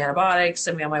 Give me some antibiotics,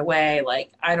 send me on my way.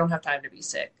 Like, I don't have time to be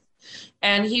sick.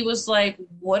 And he was like,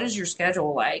 what is your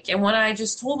schedule like? And when I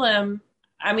just told him,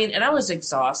 I mean, and I was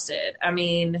exhausted. I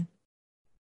mean,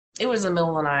 it was the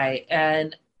middle of the night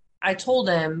and I told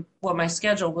him what my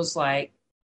schedule was like,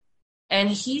 and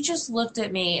he just looked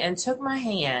at me and took my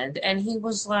hand, and he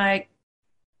was like,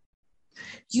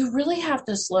 you really have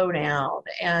to slow down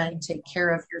and take care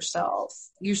of yourself.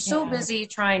 You're so busy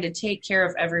trying to take care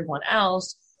of everyone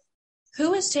else.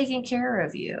 Who is taking care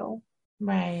of you?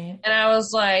 Right. And I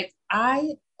was like,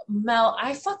 I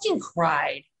fucking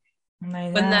cried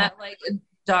when that like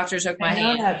doctor took my hand.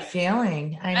 I know that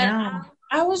feeling. I know.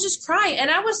 I was just crying. And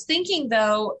I was thinking,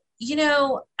 though,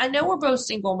 I know we're both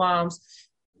single moms,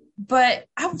 but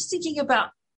I was thinking about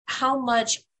how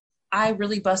much I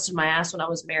really busted my ass when I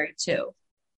was married too.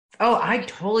 Oh, I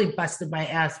totally busted my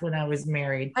ass when I was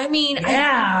married. I mean,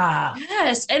 Yeah.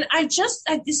 yes. And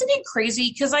isn't it crazy?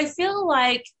 Because I feel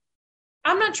like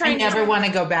I'm not I trying never want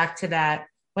to go back to that.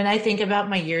 When I think about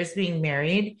my years being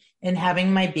married and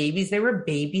having my babies, they were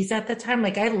babies at the time.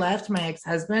 Like I left my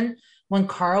ex-husband when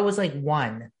Carl was like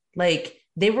 1. Like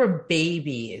they were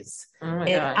babies. Oh my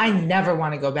And God. I never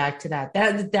want to go back to that.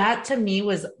 That to me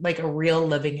was like a real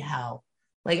living hell.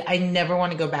 Like I never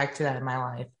want to go back to that in my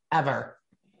life ever.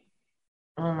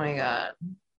 Oh my God.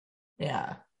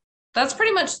 Yeah. That's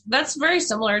very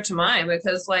similar to mine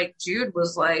because like Jude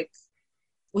was like,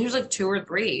 he was like 2 or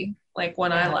 3, like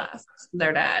when I left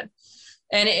their dad.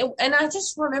 And I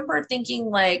just remember thinking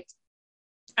like,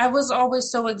 I was always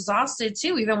so exhausted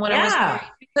too, even when I was married,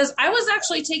 because I was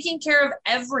actually taking care of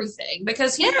everything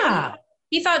because he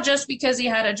thought just because he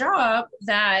had a job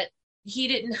that he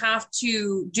didn't have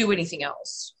to do anything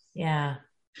else. Yeah.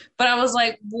 But I was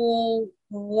like, well,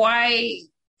 why?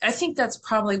 I think that's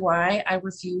probably why I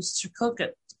refused to cook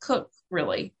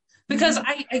really. Because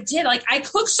I did, like, I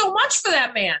cooked so much for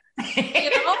that man,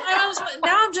 and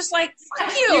now I'm just like,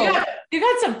 fuck you. You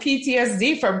got some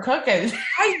PTSD from cooking.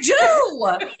 I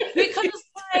do, because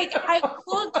like I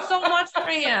cooked so much for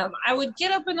him. I would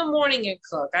get up in the morning and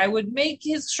cook. I would make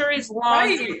sure his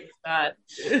laundry was done.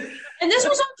 And this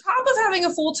was on top of having a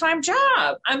full-time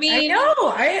job. I mean, I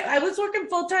know. I was working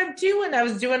full-time too, and I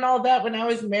was doing all that when I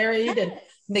was married, and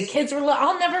the kids were.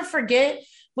 I'll never forget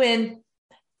when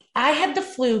I had the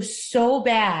flu so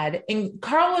bad, and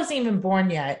Carl wasn't even born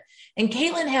yet, and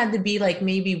Caitlin had to be like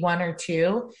maybe 1 or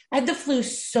 2. I had the flu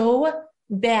so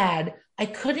bad, I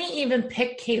couldn't even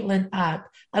pick Caitlin up.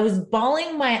 I was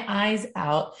bawling my eyes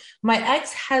out. My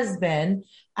ex-husband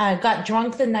got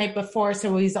drunk the night before,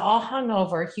 so he's all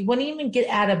hungover. He wouldn't even get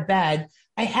out of bed.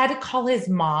 I had to call his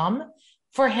mom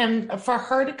for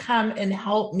her to come and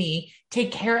help me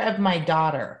take care of my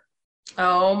daughter.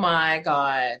 oh my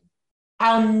God.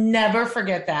 I'll never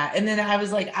forget that. And then I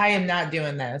was like, I am not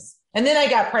doing this. And then I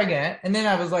got pregnant. And then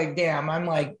I was like, damn, I'm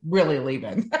like really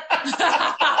leaving.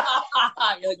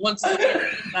 You're like, once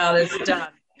it's out, it's done.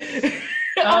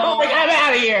 I'm like, I'm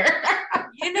out of here.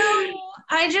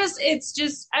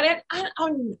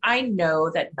 I know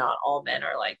that not all men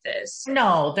are like this.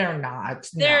 No, they're not.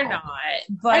 They're No. not.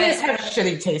 But I just have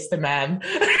shitty taste in men.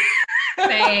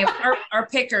 same. Our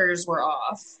pickers were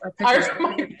off.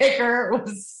 My picker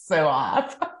was so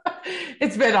off.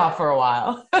 It's been off for a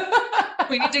while.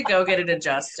 We need to go get it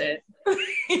adjusted.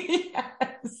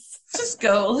 Yes.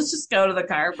 Let's just go to the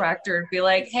chiropractor and be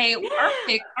like, hey,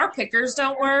 our pickers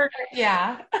don't work.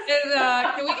 Yeah. And,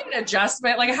 can we get an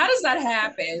adjustment? Like, how does that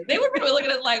happen? They would probably look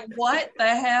at it like, what the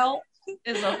hell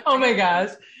is a Oh my gosh.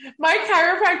 My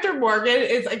chiropractor Morgan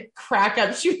is a crack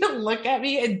up. She would look at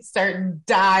me and start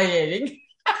dying.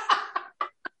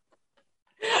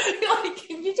 Like,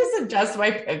 can you just adjust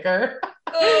my picker?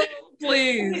 Oh,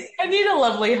 please. I need a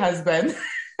lovely husband.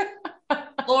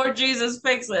 Lord Jesus,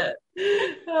 fix it.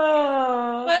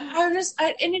 Oh. But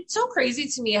and it's so crazy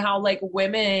to me how like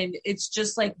women, it's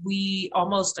just like we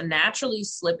almost naturally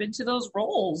slip into those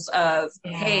roles of,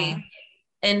 hey,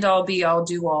 end all be all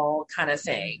do all kind of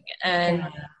thing. And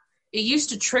it used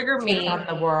to trigger me on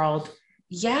the world.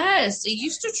 Yes, it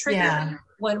used to trigger me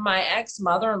when my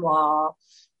ex-mother-in-law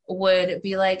would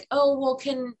be like, oh, well,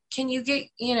 can you get,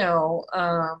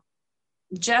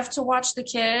 Jeff to watch the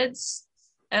kids?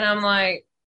 And I'm like,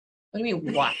 what do you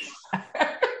mean, what?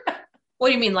 What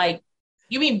do you mean, like,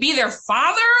 you mean be their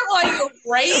father? Like,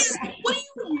 raise? What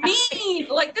do you mean?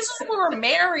 Like, this is when we were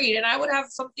married and I would have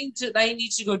something that I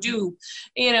need to go do,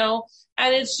 And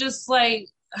it's just like,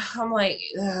 I'm like,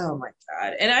 oh my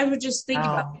God. And I would just think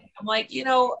about it. I'm like,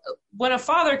 when a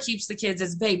father keeps the kids,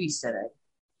 it's babysitting.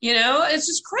 It's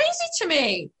just crazy to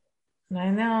me. I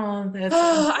know.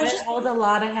 I just hold a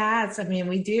lot of hats. I mean,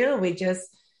 we do.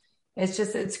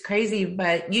 It's crazy,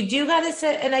 but you do got to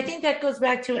set. And I think that goes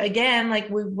back to, again, like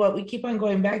what we keep on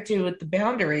going back to with the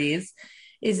boundaries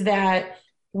is that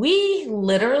we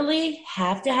literally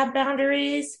have to have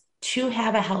boundaries to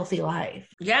have a healthy life.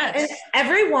 Yes. And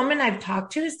every woman I've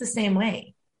talked to is the same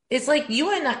way. It's like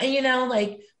you and I,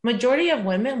 like majority of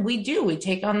women, we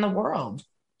take on the world.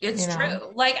 It's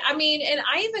true. Like, I mean, and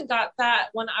I even got that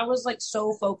when I was like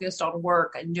so focused on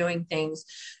work and doing things,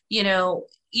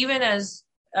 even as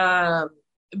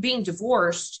being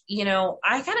divorced,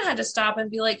 I kind of had to stop and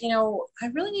be like, I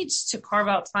really need to carve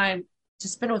out time to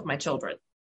spend with my children.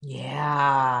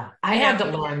 Yeah. I had to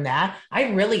learn that. I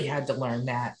really had to learn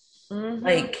that. Mm-hmm.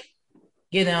 Like,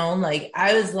 Like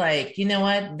I was like, you know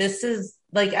what? This is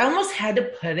like, I almost had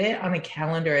to put it on a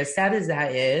calendar, as sad as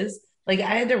that is. Like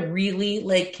I had to really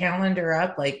like calendar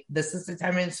up, like this is the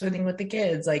time I'm spending with the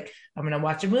kids. Like I'm going to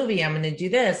watch a movie. I'm going to do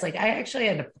this. Like I actually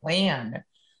had to plan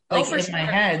like for in sure. my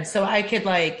head so I could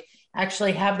like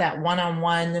actually have that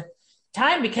one-on-one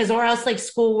time, because or else like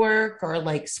schoolwork or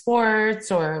like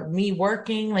sports or me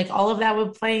working, like all of that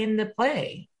would play into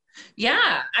play.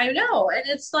 Yeah, I know. And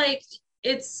it's like,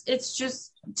 it's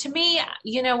just, to me,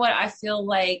 you know what? I feel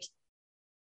like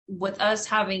with us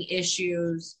having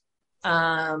issues,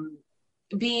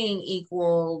 being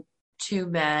equal to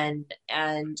men,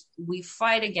 and we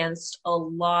fight against a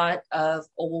lot of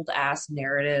old ass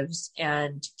narratives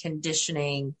and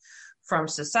conditioning from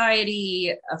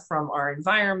society, from our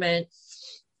environment.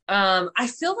 I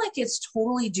feel like it's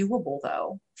totally doable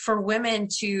though for women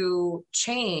to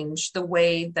change the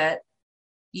way that,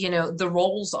 the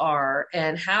roles are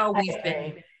and how we've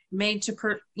been made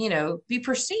to, be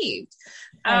perceived.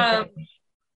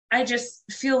 I just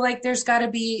feel like there's got to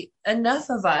be enough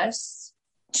of us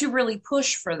to really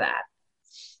push for that.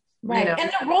 Right. And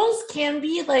the roles can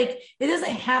be like, it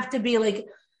doesn't have to be like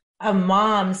a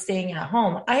mom staying at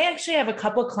home. I actually have a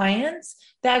couple clients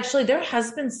that actually their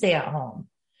husbands stay at home,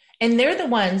 and they're the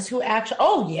ones who actually,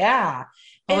 oh yeah.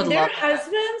 And their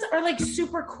husbands are like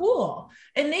super cool,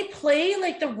 and they play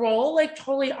like the role like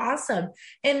totally awesome.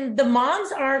 And the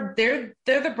moms are, they're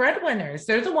the breadwinners.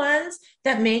 They're the ones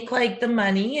that make like the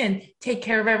money and take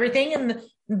care of everything. And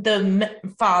the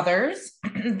fathers,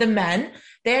 the men,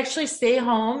 they actually stay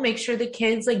home, make sure the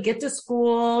kids like get to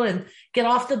school and get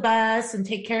off the bus and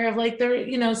take care of like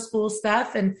their, school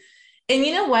stuff. And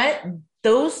you know what?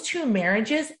 Those two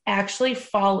marriages actually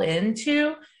fall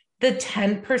into the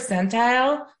 10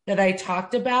 percentile that I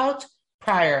talked about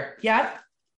prior. Yep.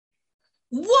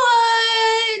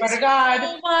 What? Swear to God.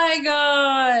 Oh my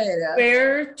God.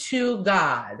 Swear to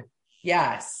God.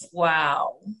 Yes.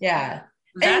 Wow. Yeah.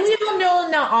 And we don't know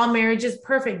not all marriage is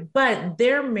perfect, but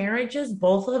their marriages,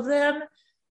 both of them,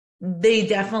 they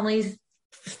definitely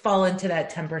fall into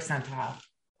that 10 percentile.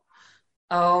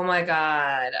 Oh my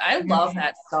God. I love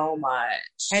that so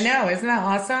much. I know. Isn't that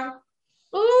awesome?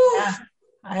 Ooh. Yeah.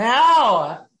 I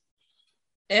know.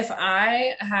 If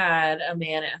I had a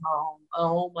man at home,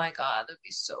 oh my God, that'd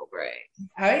be so great.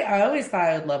 I always thought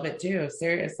I would love it too.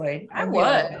 Seriously. I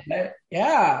would.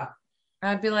 Yeah.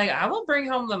 I'd be like, I will bring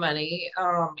home the money. Yeah.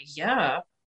 Oh, yeah.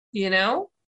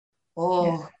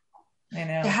 I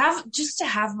know. To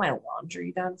have my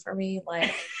laundry done for me,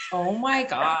 like, oh my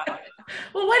God.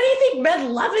 Well, why do you think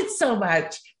men love it so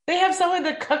much? They have someone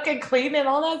to cook and clean and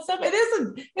all that stuff.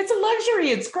 It's a luxury.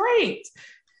 It's great.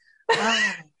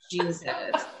 Oh, Jesus.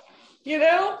 I don't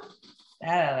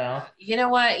know. You know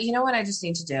what I just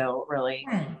need to do, really,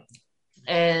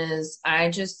 is I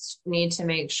just need to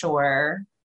make sure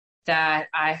that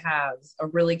I have a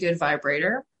really good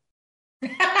vibrator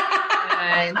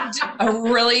and a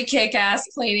really kick-ass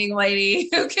cleaning lady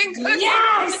who can cook.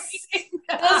 Yes!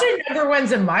 Those are number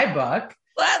ones in my book.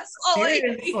 That's all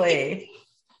Seriously. I need.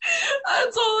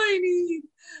 That's all I need.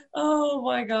 Oh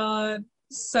my God.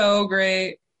 So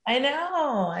great. I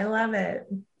know. I love it.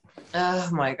 Oh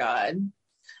my God.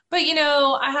 But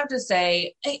I have to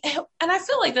say, and I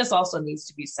feel like this also needs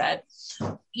to be said,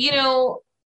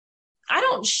 I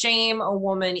don't shame a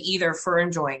woman either for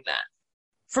enjoying that.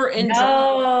 For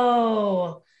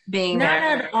enjoying being not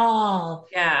married. at all.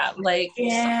 Yeah.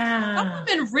 Some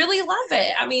women really love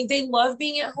it. I mean, they love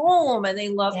being at home and they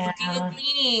love cooking and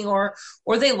cleaning, or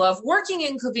they love working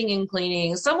and cooking and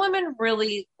cleaning. Some women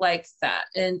really like that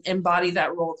and embody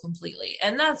that role completely.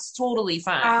 And that's totally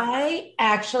fine. I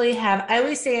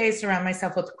always say I surround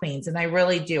myself with queens, and I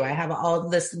really do. I have all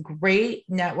this great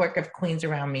network of queens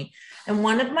around me. And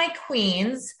one of my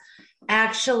queens,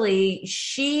 actually,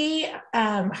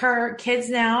 her kids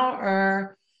now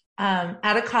are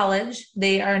out of college.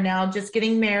 They are now just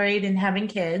getting married and having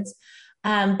kids.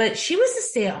 But she was a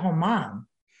stay-at-home mom,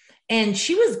 and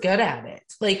she was good at it.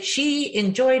 Like, she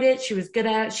enjoyed it. She was good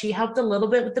at it. She helped a little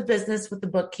bit with the business, with the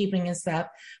bookkeeping and stuff,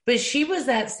 but she was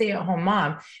that stay-at-home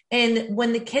mom. And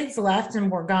when the kids left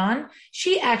and were gone,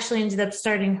 she actually ended up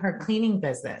starting her cleaning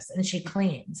business, and she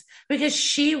cleans because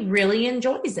she really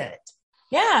enjoys it.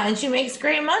 Yeah. And she makes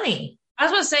great money. I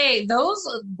was going to say,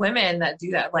 those women that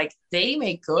do that, like, they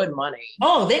make good money.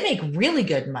 Oh, they make really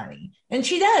good money. And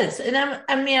she does. And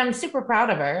I'm super proud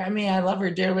of her. I mean, I love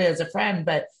her dearly as a friend,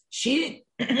 but she,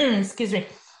 excuse me,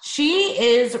 she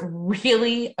is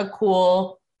really a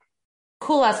cool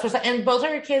ass person. And both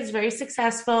of her kids, very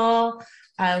successful,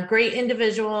 great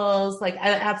individuals. Like,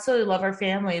 I absolutely love her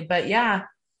family. But yeah,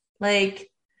 like,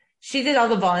 She did all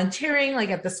the volunteering,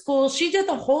 like at the school. She did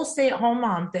the whole stay-at-home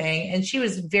mom thing, and she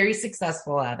was very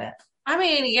successful at it. I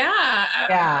mean, yeah.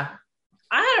 Yeah.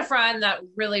 I had a friend that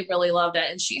really, really loved it,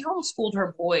 and she homeschooled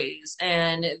her boys,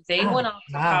 and they went off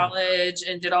to college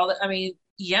and did all that. I mean,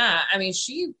 yeah. I mean,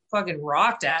 she fucking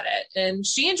rocked at it, and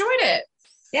she enjoyed it.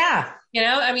 Yeah. You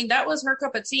know, I mean, that was her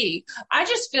cup of tea. I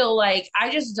just feel like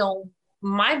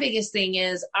my biggest thing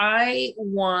is I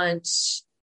want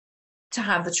to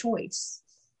have the choice.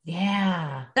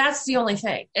 Yeah. That's the only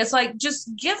thing. It's like,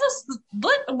 just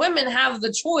let women have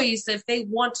the choice if they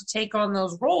want to take on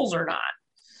those roles or not.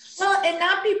 Well, and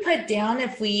not be put down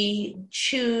if we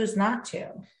choose not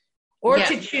to, or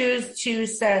to choose to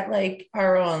set like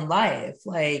our own life.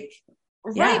 Like,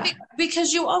 right.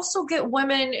 Because you also get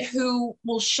women who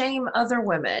will shame other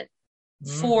women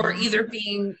for either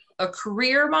being a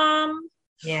career mom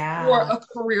or a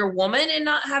career woman and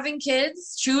not having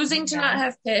kids, choosing to not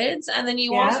have kids. And then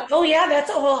you also, that's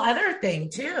a whole other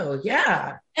thing too.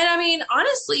 Yeah. And I mean,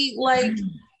 honestly, like,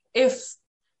 if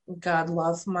God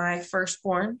love my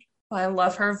firstborn, I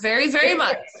love her very, very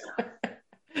much.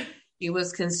 She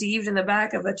was conceived in the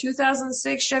back of a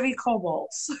 2006 Chevy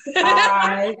Cobalt.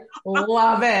 I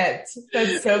love it.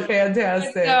 That's so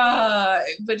fantastic.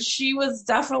 But she was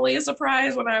definitely a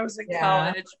surprise when I was in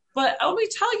college. But let me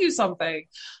tell you something.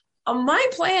 My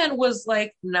plan was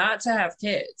like not to have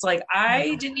kids. Like,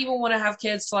 I didn't even want to have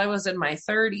kids till I was in my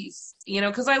 30s, you know,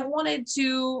 because I wanted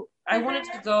to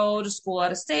go to school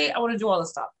out of state. I want to do all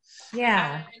this stuff.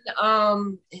 Yeah.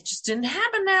 And, it just didn't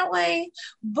happen that way.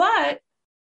 But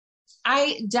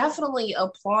I definitely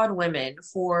applaud women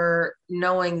for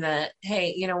knowing that,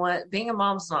 hey, you know what, being a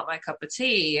mom's not my cup of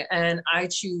tea, and I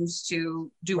choose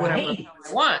to do whatever I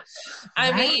want.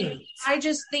 I mean, I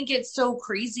just think it's so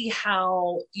crazy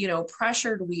how, you know,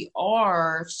 pressured we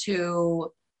are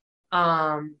to,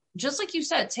 just like you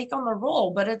said, take on the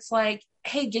role. But it's like,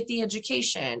 hey, get the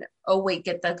education. Oh, wait,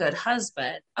 get the good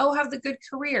husband. Oh, have the good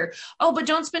career. Oh, but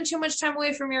don't spend too much time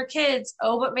away from your kids.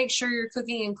 Oh, but make sure you're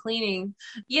cooking and cleaning.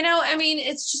 You know, I mean,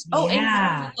 it's just, and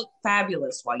you look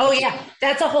fabulous while you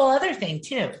That's a whole other thing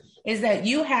too, is that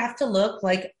you have to look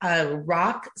like a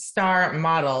rock star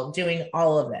model doing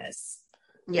all of this.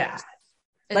 Yeah.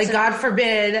 Like, God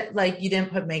forbid, like, you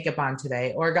didn't put makeup on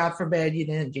today, or God forbid you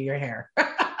didn't do your hair.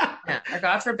 Or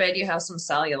God forbid you have some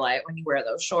cellulite when you wear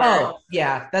those shorts. Oh,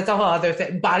 yeah. That's a whole other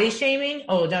thing. Body shaming?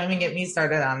 Oh, don't even get me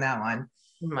started on that one.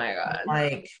 Oh, my God.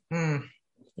 Like, I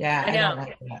don't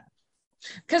like that.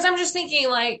 Because I'm just thinking,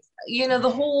 like, you know,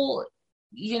 the whole,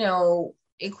 you know,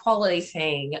 equality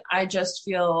thing, I just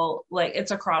feel like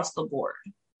it's across the board.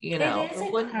 You know, it is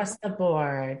across the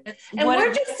board. And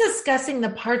we're just discussing the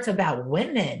parts about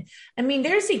women. I mean,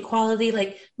 there's equality.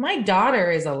 Like, my daughter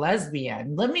is a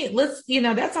lesbian.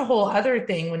 That's a whole other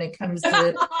thing when it comes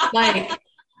to like,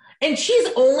 and she's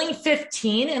only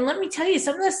 15. And let me tell you,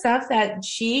 some of the stuff that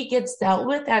she gets dealt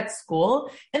with at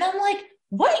school. And I'm like,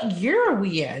 what year are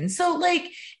we in? So like,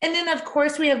 and then of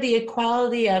course we have the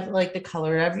equality of like the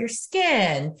color of your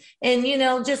skin. And, you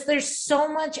know, just there's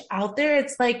so much out there.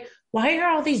 It's like, why are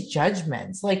all these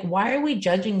judgments? Like, why are we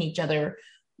judging each other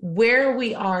where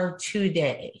we are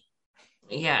today?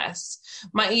 Yes.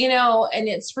 And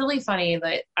it's really funny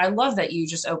that I love that you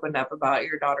just opened up about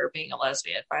your daughter being a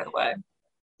lesbian, by the way.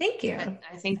 Thank you.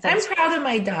 I think I'm proud of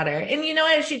my daughter. And you know,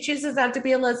 if she chooses not to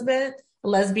be a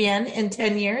lesbian in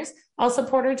 10 years, I'll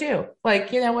support her too.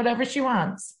 Like, you know, whatever she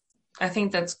wants. I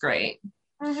think that's great.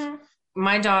 Mm-hmm.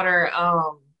 My daughter,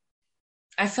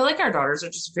 I feel like our daughters are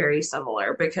just very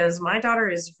similar, because my daughter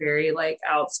is very like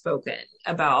outspoken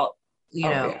about, you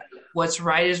know, what's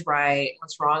right is right,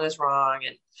 what's wrong is wrong.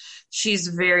 And she's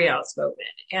very outspoken.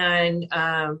 And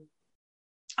I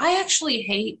actually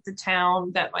hate the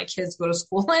town that my kids go to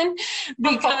school in,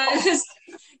 because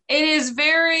it is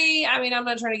very, I mean, I'm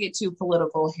not trying to get too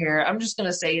political here. I'm just going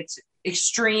to say it's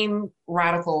extreme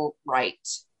radical right.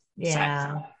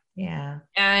 Yeah. Sex. Yeah.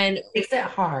 And it makes it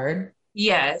hard.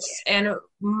 Yes. And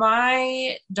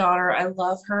my daughter, I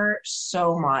love her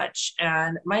so much.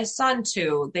 And my son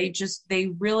too.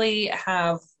 They really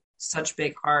have such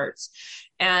big hearts.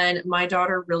 And my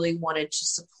daughter really wanted to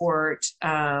support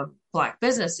Black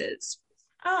businesses.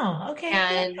 Oh, okay.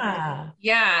 And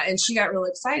and she got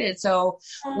really excited. So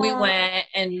we went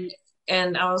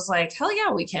and I was like, hell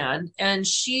yeah, we can. And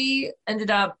she ended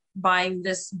up buying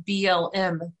this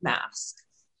BLM mask.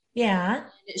 Yeah.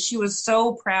 She was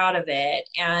so proud of it.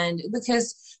 And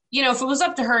because you know, if it was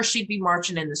up to her, she'd be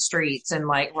marching in the streets and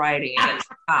like rioting against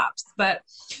the cops. But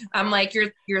I'm like,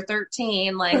 you're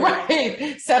 13, like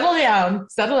right. Settle down.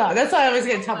 That's why I was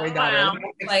gonna tell my daughter.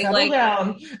 Like, settle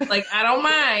down. Like, I don't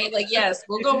mind. Like, yes,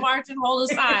 we'll go march and hold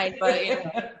a sign, but you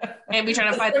know, maybe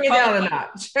trying to fight the down a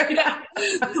notch. Yeah.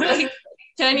 Like,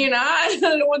 can you not? I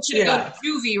don't want you to go to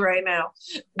juvie right now.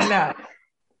 No.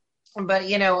 But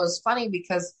you know, it was funny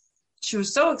because she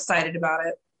was so excited about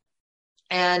it.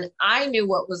 And I knew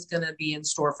what was going to be in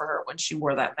store for her when she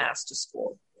wore that mask to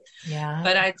school. Yeah.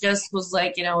 But I just was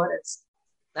like, you know what,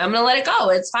 I'm going to let it go.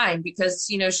 It's fine because,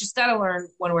 you know, she's got to learn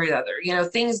one way or the other. You know,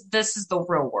 this is the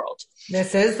real world.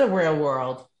 This is the real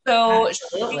world. So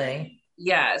absolutely.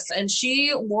 Yes. And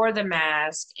she wore the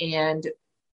mask and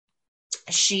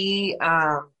she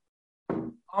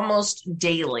almost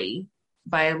daily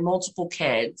by multiple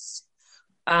kids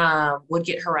would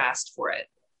get harassed for it.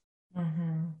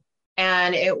 Mm-hmm.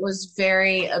 And it was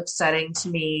very upsetting to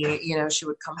me. You know, she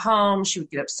would come home, she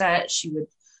would get upset.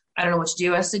 I don't know what to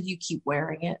do. I said, you keep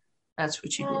wearing it. That's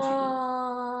what you do.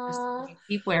 You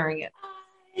keep wearing it.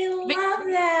 I love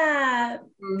that.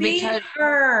 Be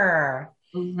her.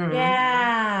 Mm-hmm.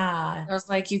 Yeah. I was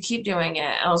like, you keep doing it.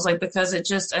 I was like, because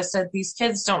I said, these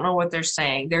kids don't know what they're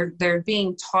saying. They're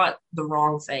being taught the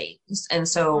wrong things. And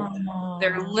so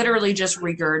they're literally just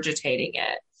regurgitating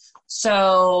it.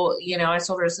 So, you know, I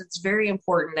told her it's very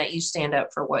important that you stand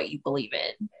up for what you believe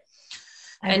in.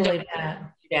 And don't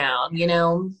that. Down, you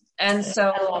know? And so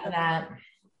I love that.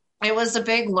 It was a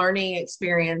big learning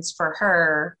experience for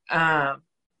her.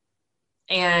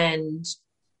 And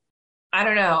I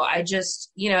don't know, I just,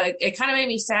 you know, it kind of made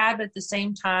me sad, but at the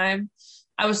same time,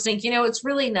 I was thinking, you know, it's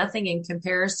really nothing in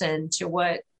comparison to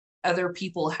what other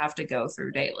people have to go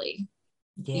through daily.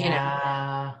 Yeah. You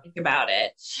know, think about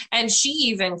it. And she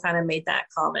even kind of made that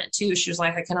comment too. She was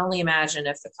like, I can only imagine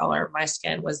if the color of my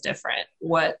skin was different,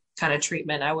 what kind of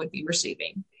treatment I would be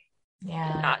receiving.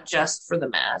 Yeah. Not just for the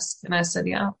mask. And I said,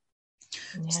 yeah.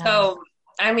 So,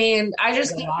 I mean,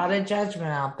 There's a lot of judgment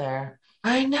out there.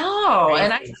 I know. Crazy.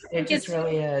 And it just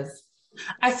really is.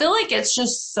 I feel like it's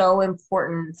just so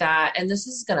important that, and this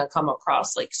is going to come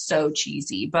across like so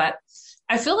cheesy, but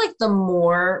I feel like the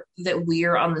more that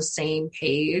we're on the same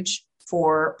page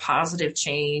for positive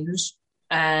change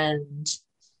and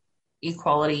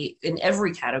equality in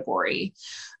every category,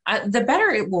 the better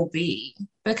it will be,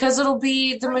 because it'll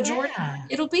be the majority. Yeah.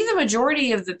 It'll be the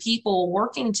majority of the people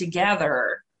working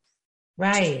together,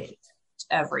 right?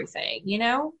 Everything, you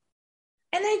know.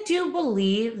 And I do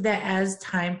believe that as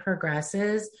time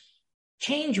progresses,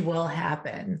 change will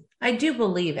happen. I do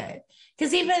believe it.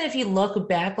 Because even if you look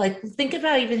back, like think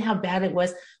about even how bad it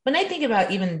was. When I think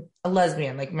about even a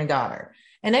lesbian, like my daughter,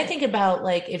 and I think about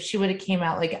like if she would have came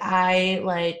out, like I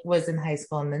like was in high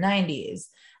school in the 90s.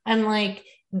 I'm like,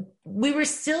 we were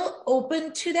still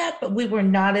open to that, but we were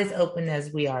not as open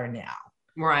as we are now.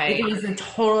 Right. It was a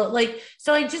total, like,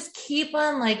 so I just keep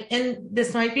on like, and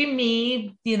this might be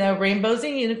me, you know, rainbows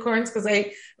and unicorns, because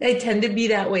I tend to be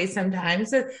that way sometimes.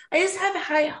 So I just have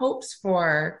high hopes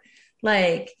for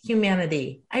like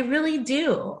humanity. I really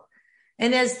do.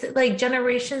 And as like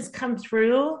generations come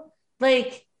through,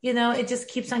 like, you know, it just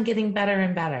keeps on getting better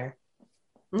and better.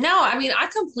 No, I mean, I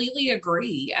completely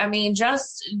agree. I mean,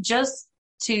 just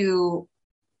to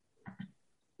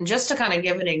kind of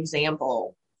give an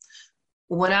example,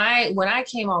 when I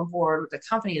came on board with the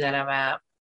company that I'm at,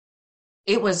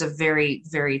 it was a very,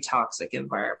 very toxic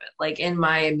environment. Like in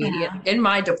my in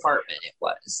my department, it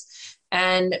was.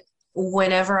 And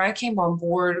whenever I came on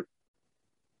board,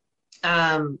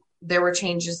 there were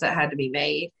changes that had to be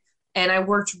made. And I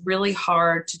worked really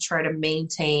hard to try to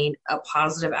maintain a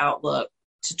positive outlook,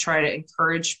 to try to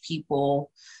encourage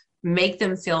people, make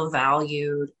them feel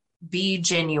valued, be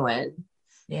genuine.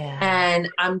 Yeah. And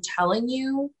I'm telling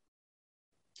you,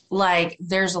 like,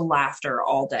 there's laughter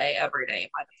all day, every day in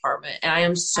my department. And I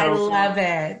am so I love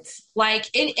it. Like,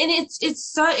 and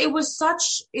it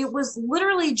was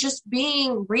literally just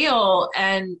being real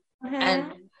and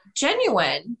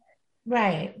genuine.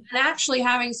 Right. And actually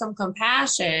having some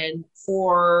compassion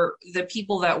for the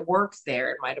people that work there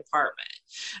in my department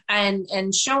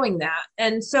and showing that.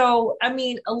 And so, I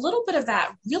mean, a little bit of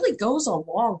that really goes a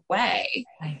long way.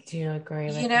 I do agree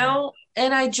with you know,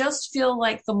 and I just feel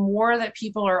like the more that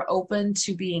people are open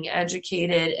to being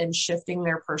educated and shifting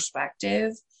their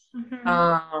perspective,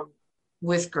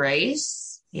 with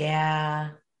grace.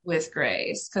 Yeah. With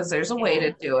grace, because there's a way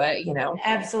to do it, you know.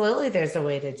 Absolutely, there's a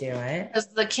way to do it. Because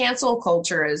the cancel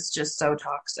culture is just so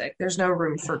toxic. There's no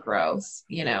room for growth,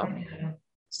 you know.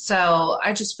 So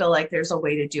I just feel like there's a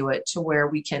way to do it to where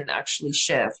we can actually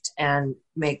shift and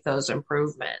make those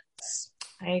improvements.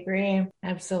 I agree.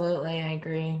 Absolutely. I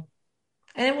agree.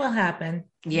 And it will happen.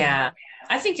 Yeah,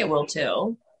 I think it will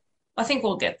too. I think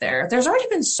we'll get there. There's already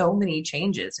been so many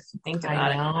changes if you think I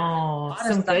about it. A know. lot of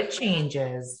Some stuff. good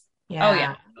changes. Oh yeah.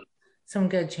 Yeah. Some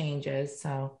good changes.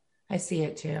 So I see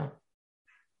it too.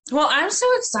 Well, I'm so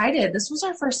excited. This was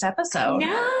our first episode.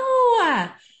 No,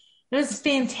 it was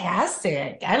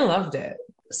fantastic. I loved it.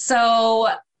 So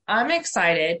I'm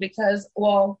excited because,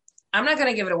 well, I'm not going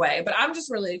to give it away, but I'm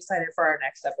just really excited for our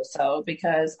next episode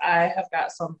because I have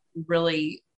got some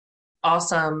really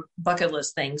awesome bucket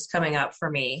list things coming up for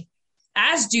me,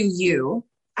 as do you.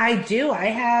 I do. I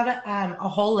have a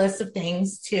whole list of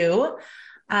things too.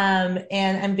 And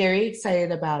I'm very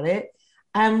excited about it.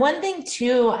 One thing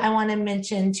too, I want to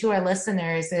mention to our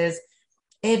listeners is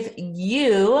if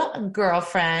you,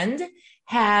 girlfriend,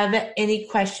 have any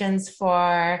questions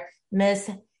for Miss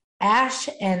Ash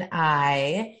and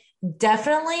I,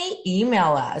 definitely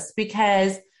email us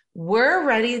because we're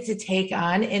ready to take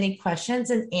on any questions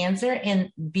and answer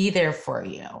and be there for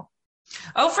you.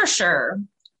 Oh, for sure.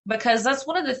 Because that's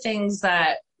one of the things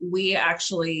that we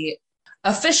actually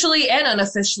officially and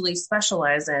unofficially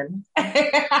specialize in.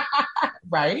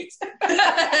 Right?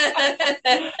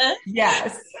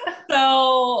 Yes.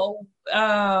 So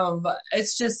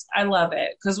it's just I love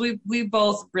it because we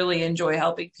both really enjoy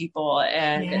helping people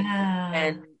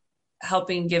and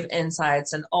helping give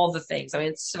insights and all the things. I mean,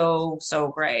 it's so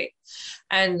great.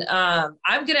 And I'm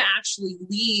going to actually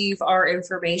leave our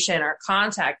information, our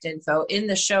contact info in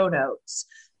the show notes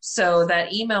so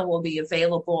that email will be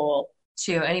available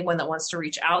to anyone that wants to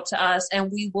reach out to us,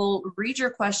 and we will read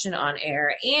your question on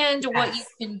air. And what you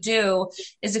can do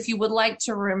is if you would like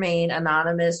to remain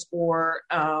anonymous or,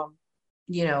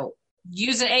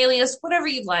 use an alias, whatever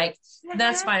you'd like,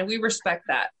 that's fine. We respect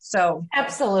that. So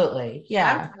absolutely.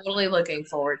 Yeah. I'm totally looking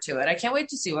forward to it. I can't wait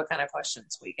to see what kind of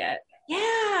questions we get.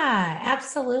 Yeah,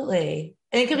 absolutely.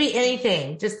 And it could be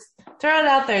anything. Just throw it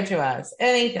out there to us.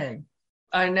 Anything.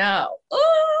 I know.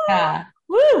 Ooh, yeah.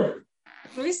 Woo.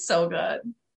 It'll be so good.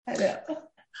 I know.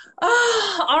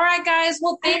 Oh, all right, guys.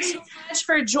 Well, thanks so much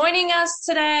for joining us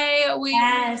today. We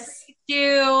thank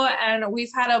you, and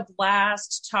we've had a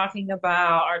blast talking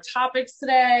about our topics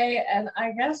today, and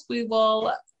I guess we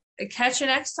will catch you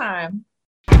next time.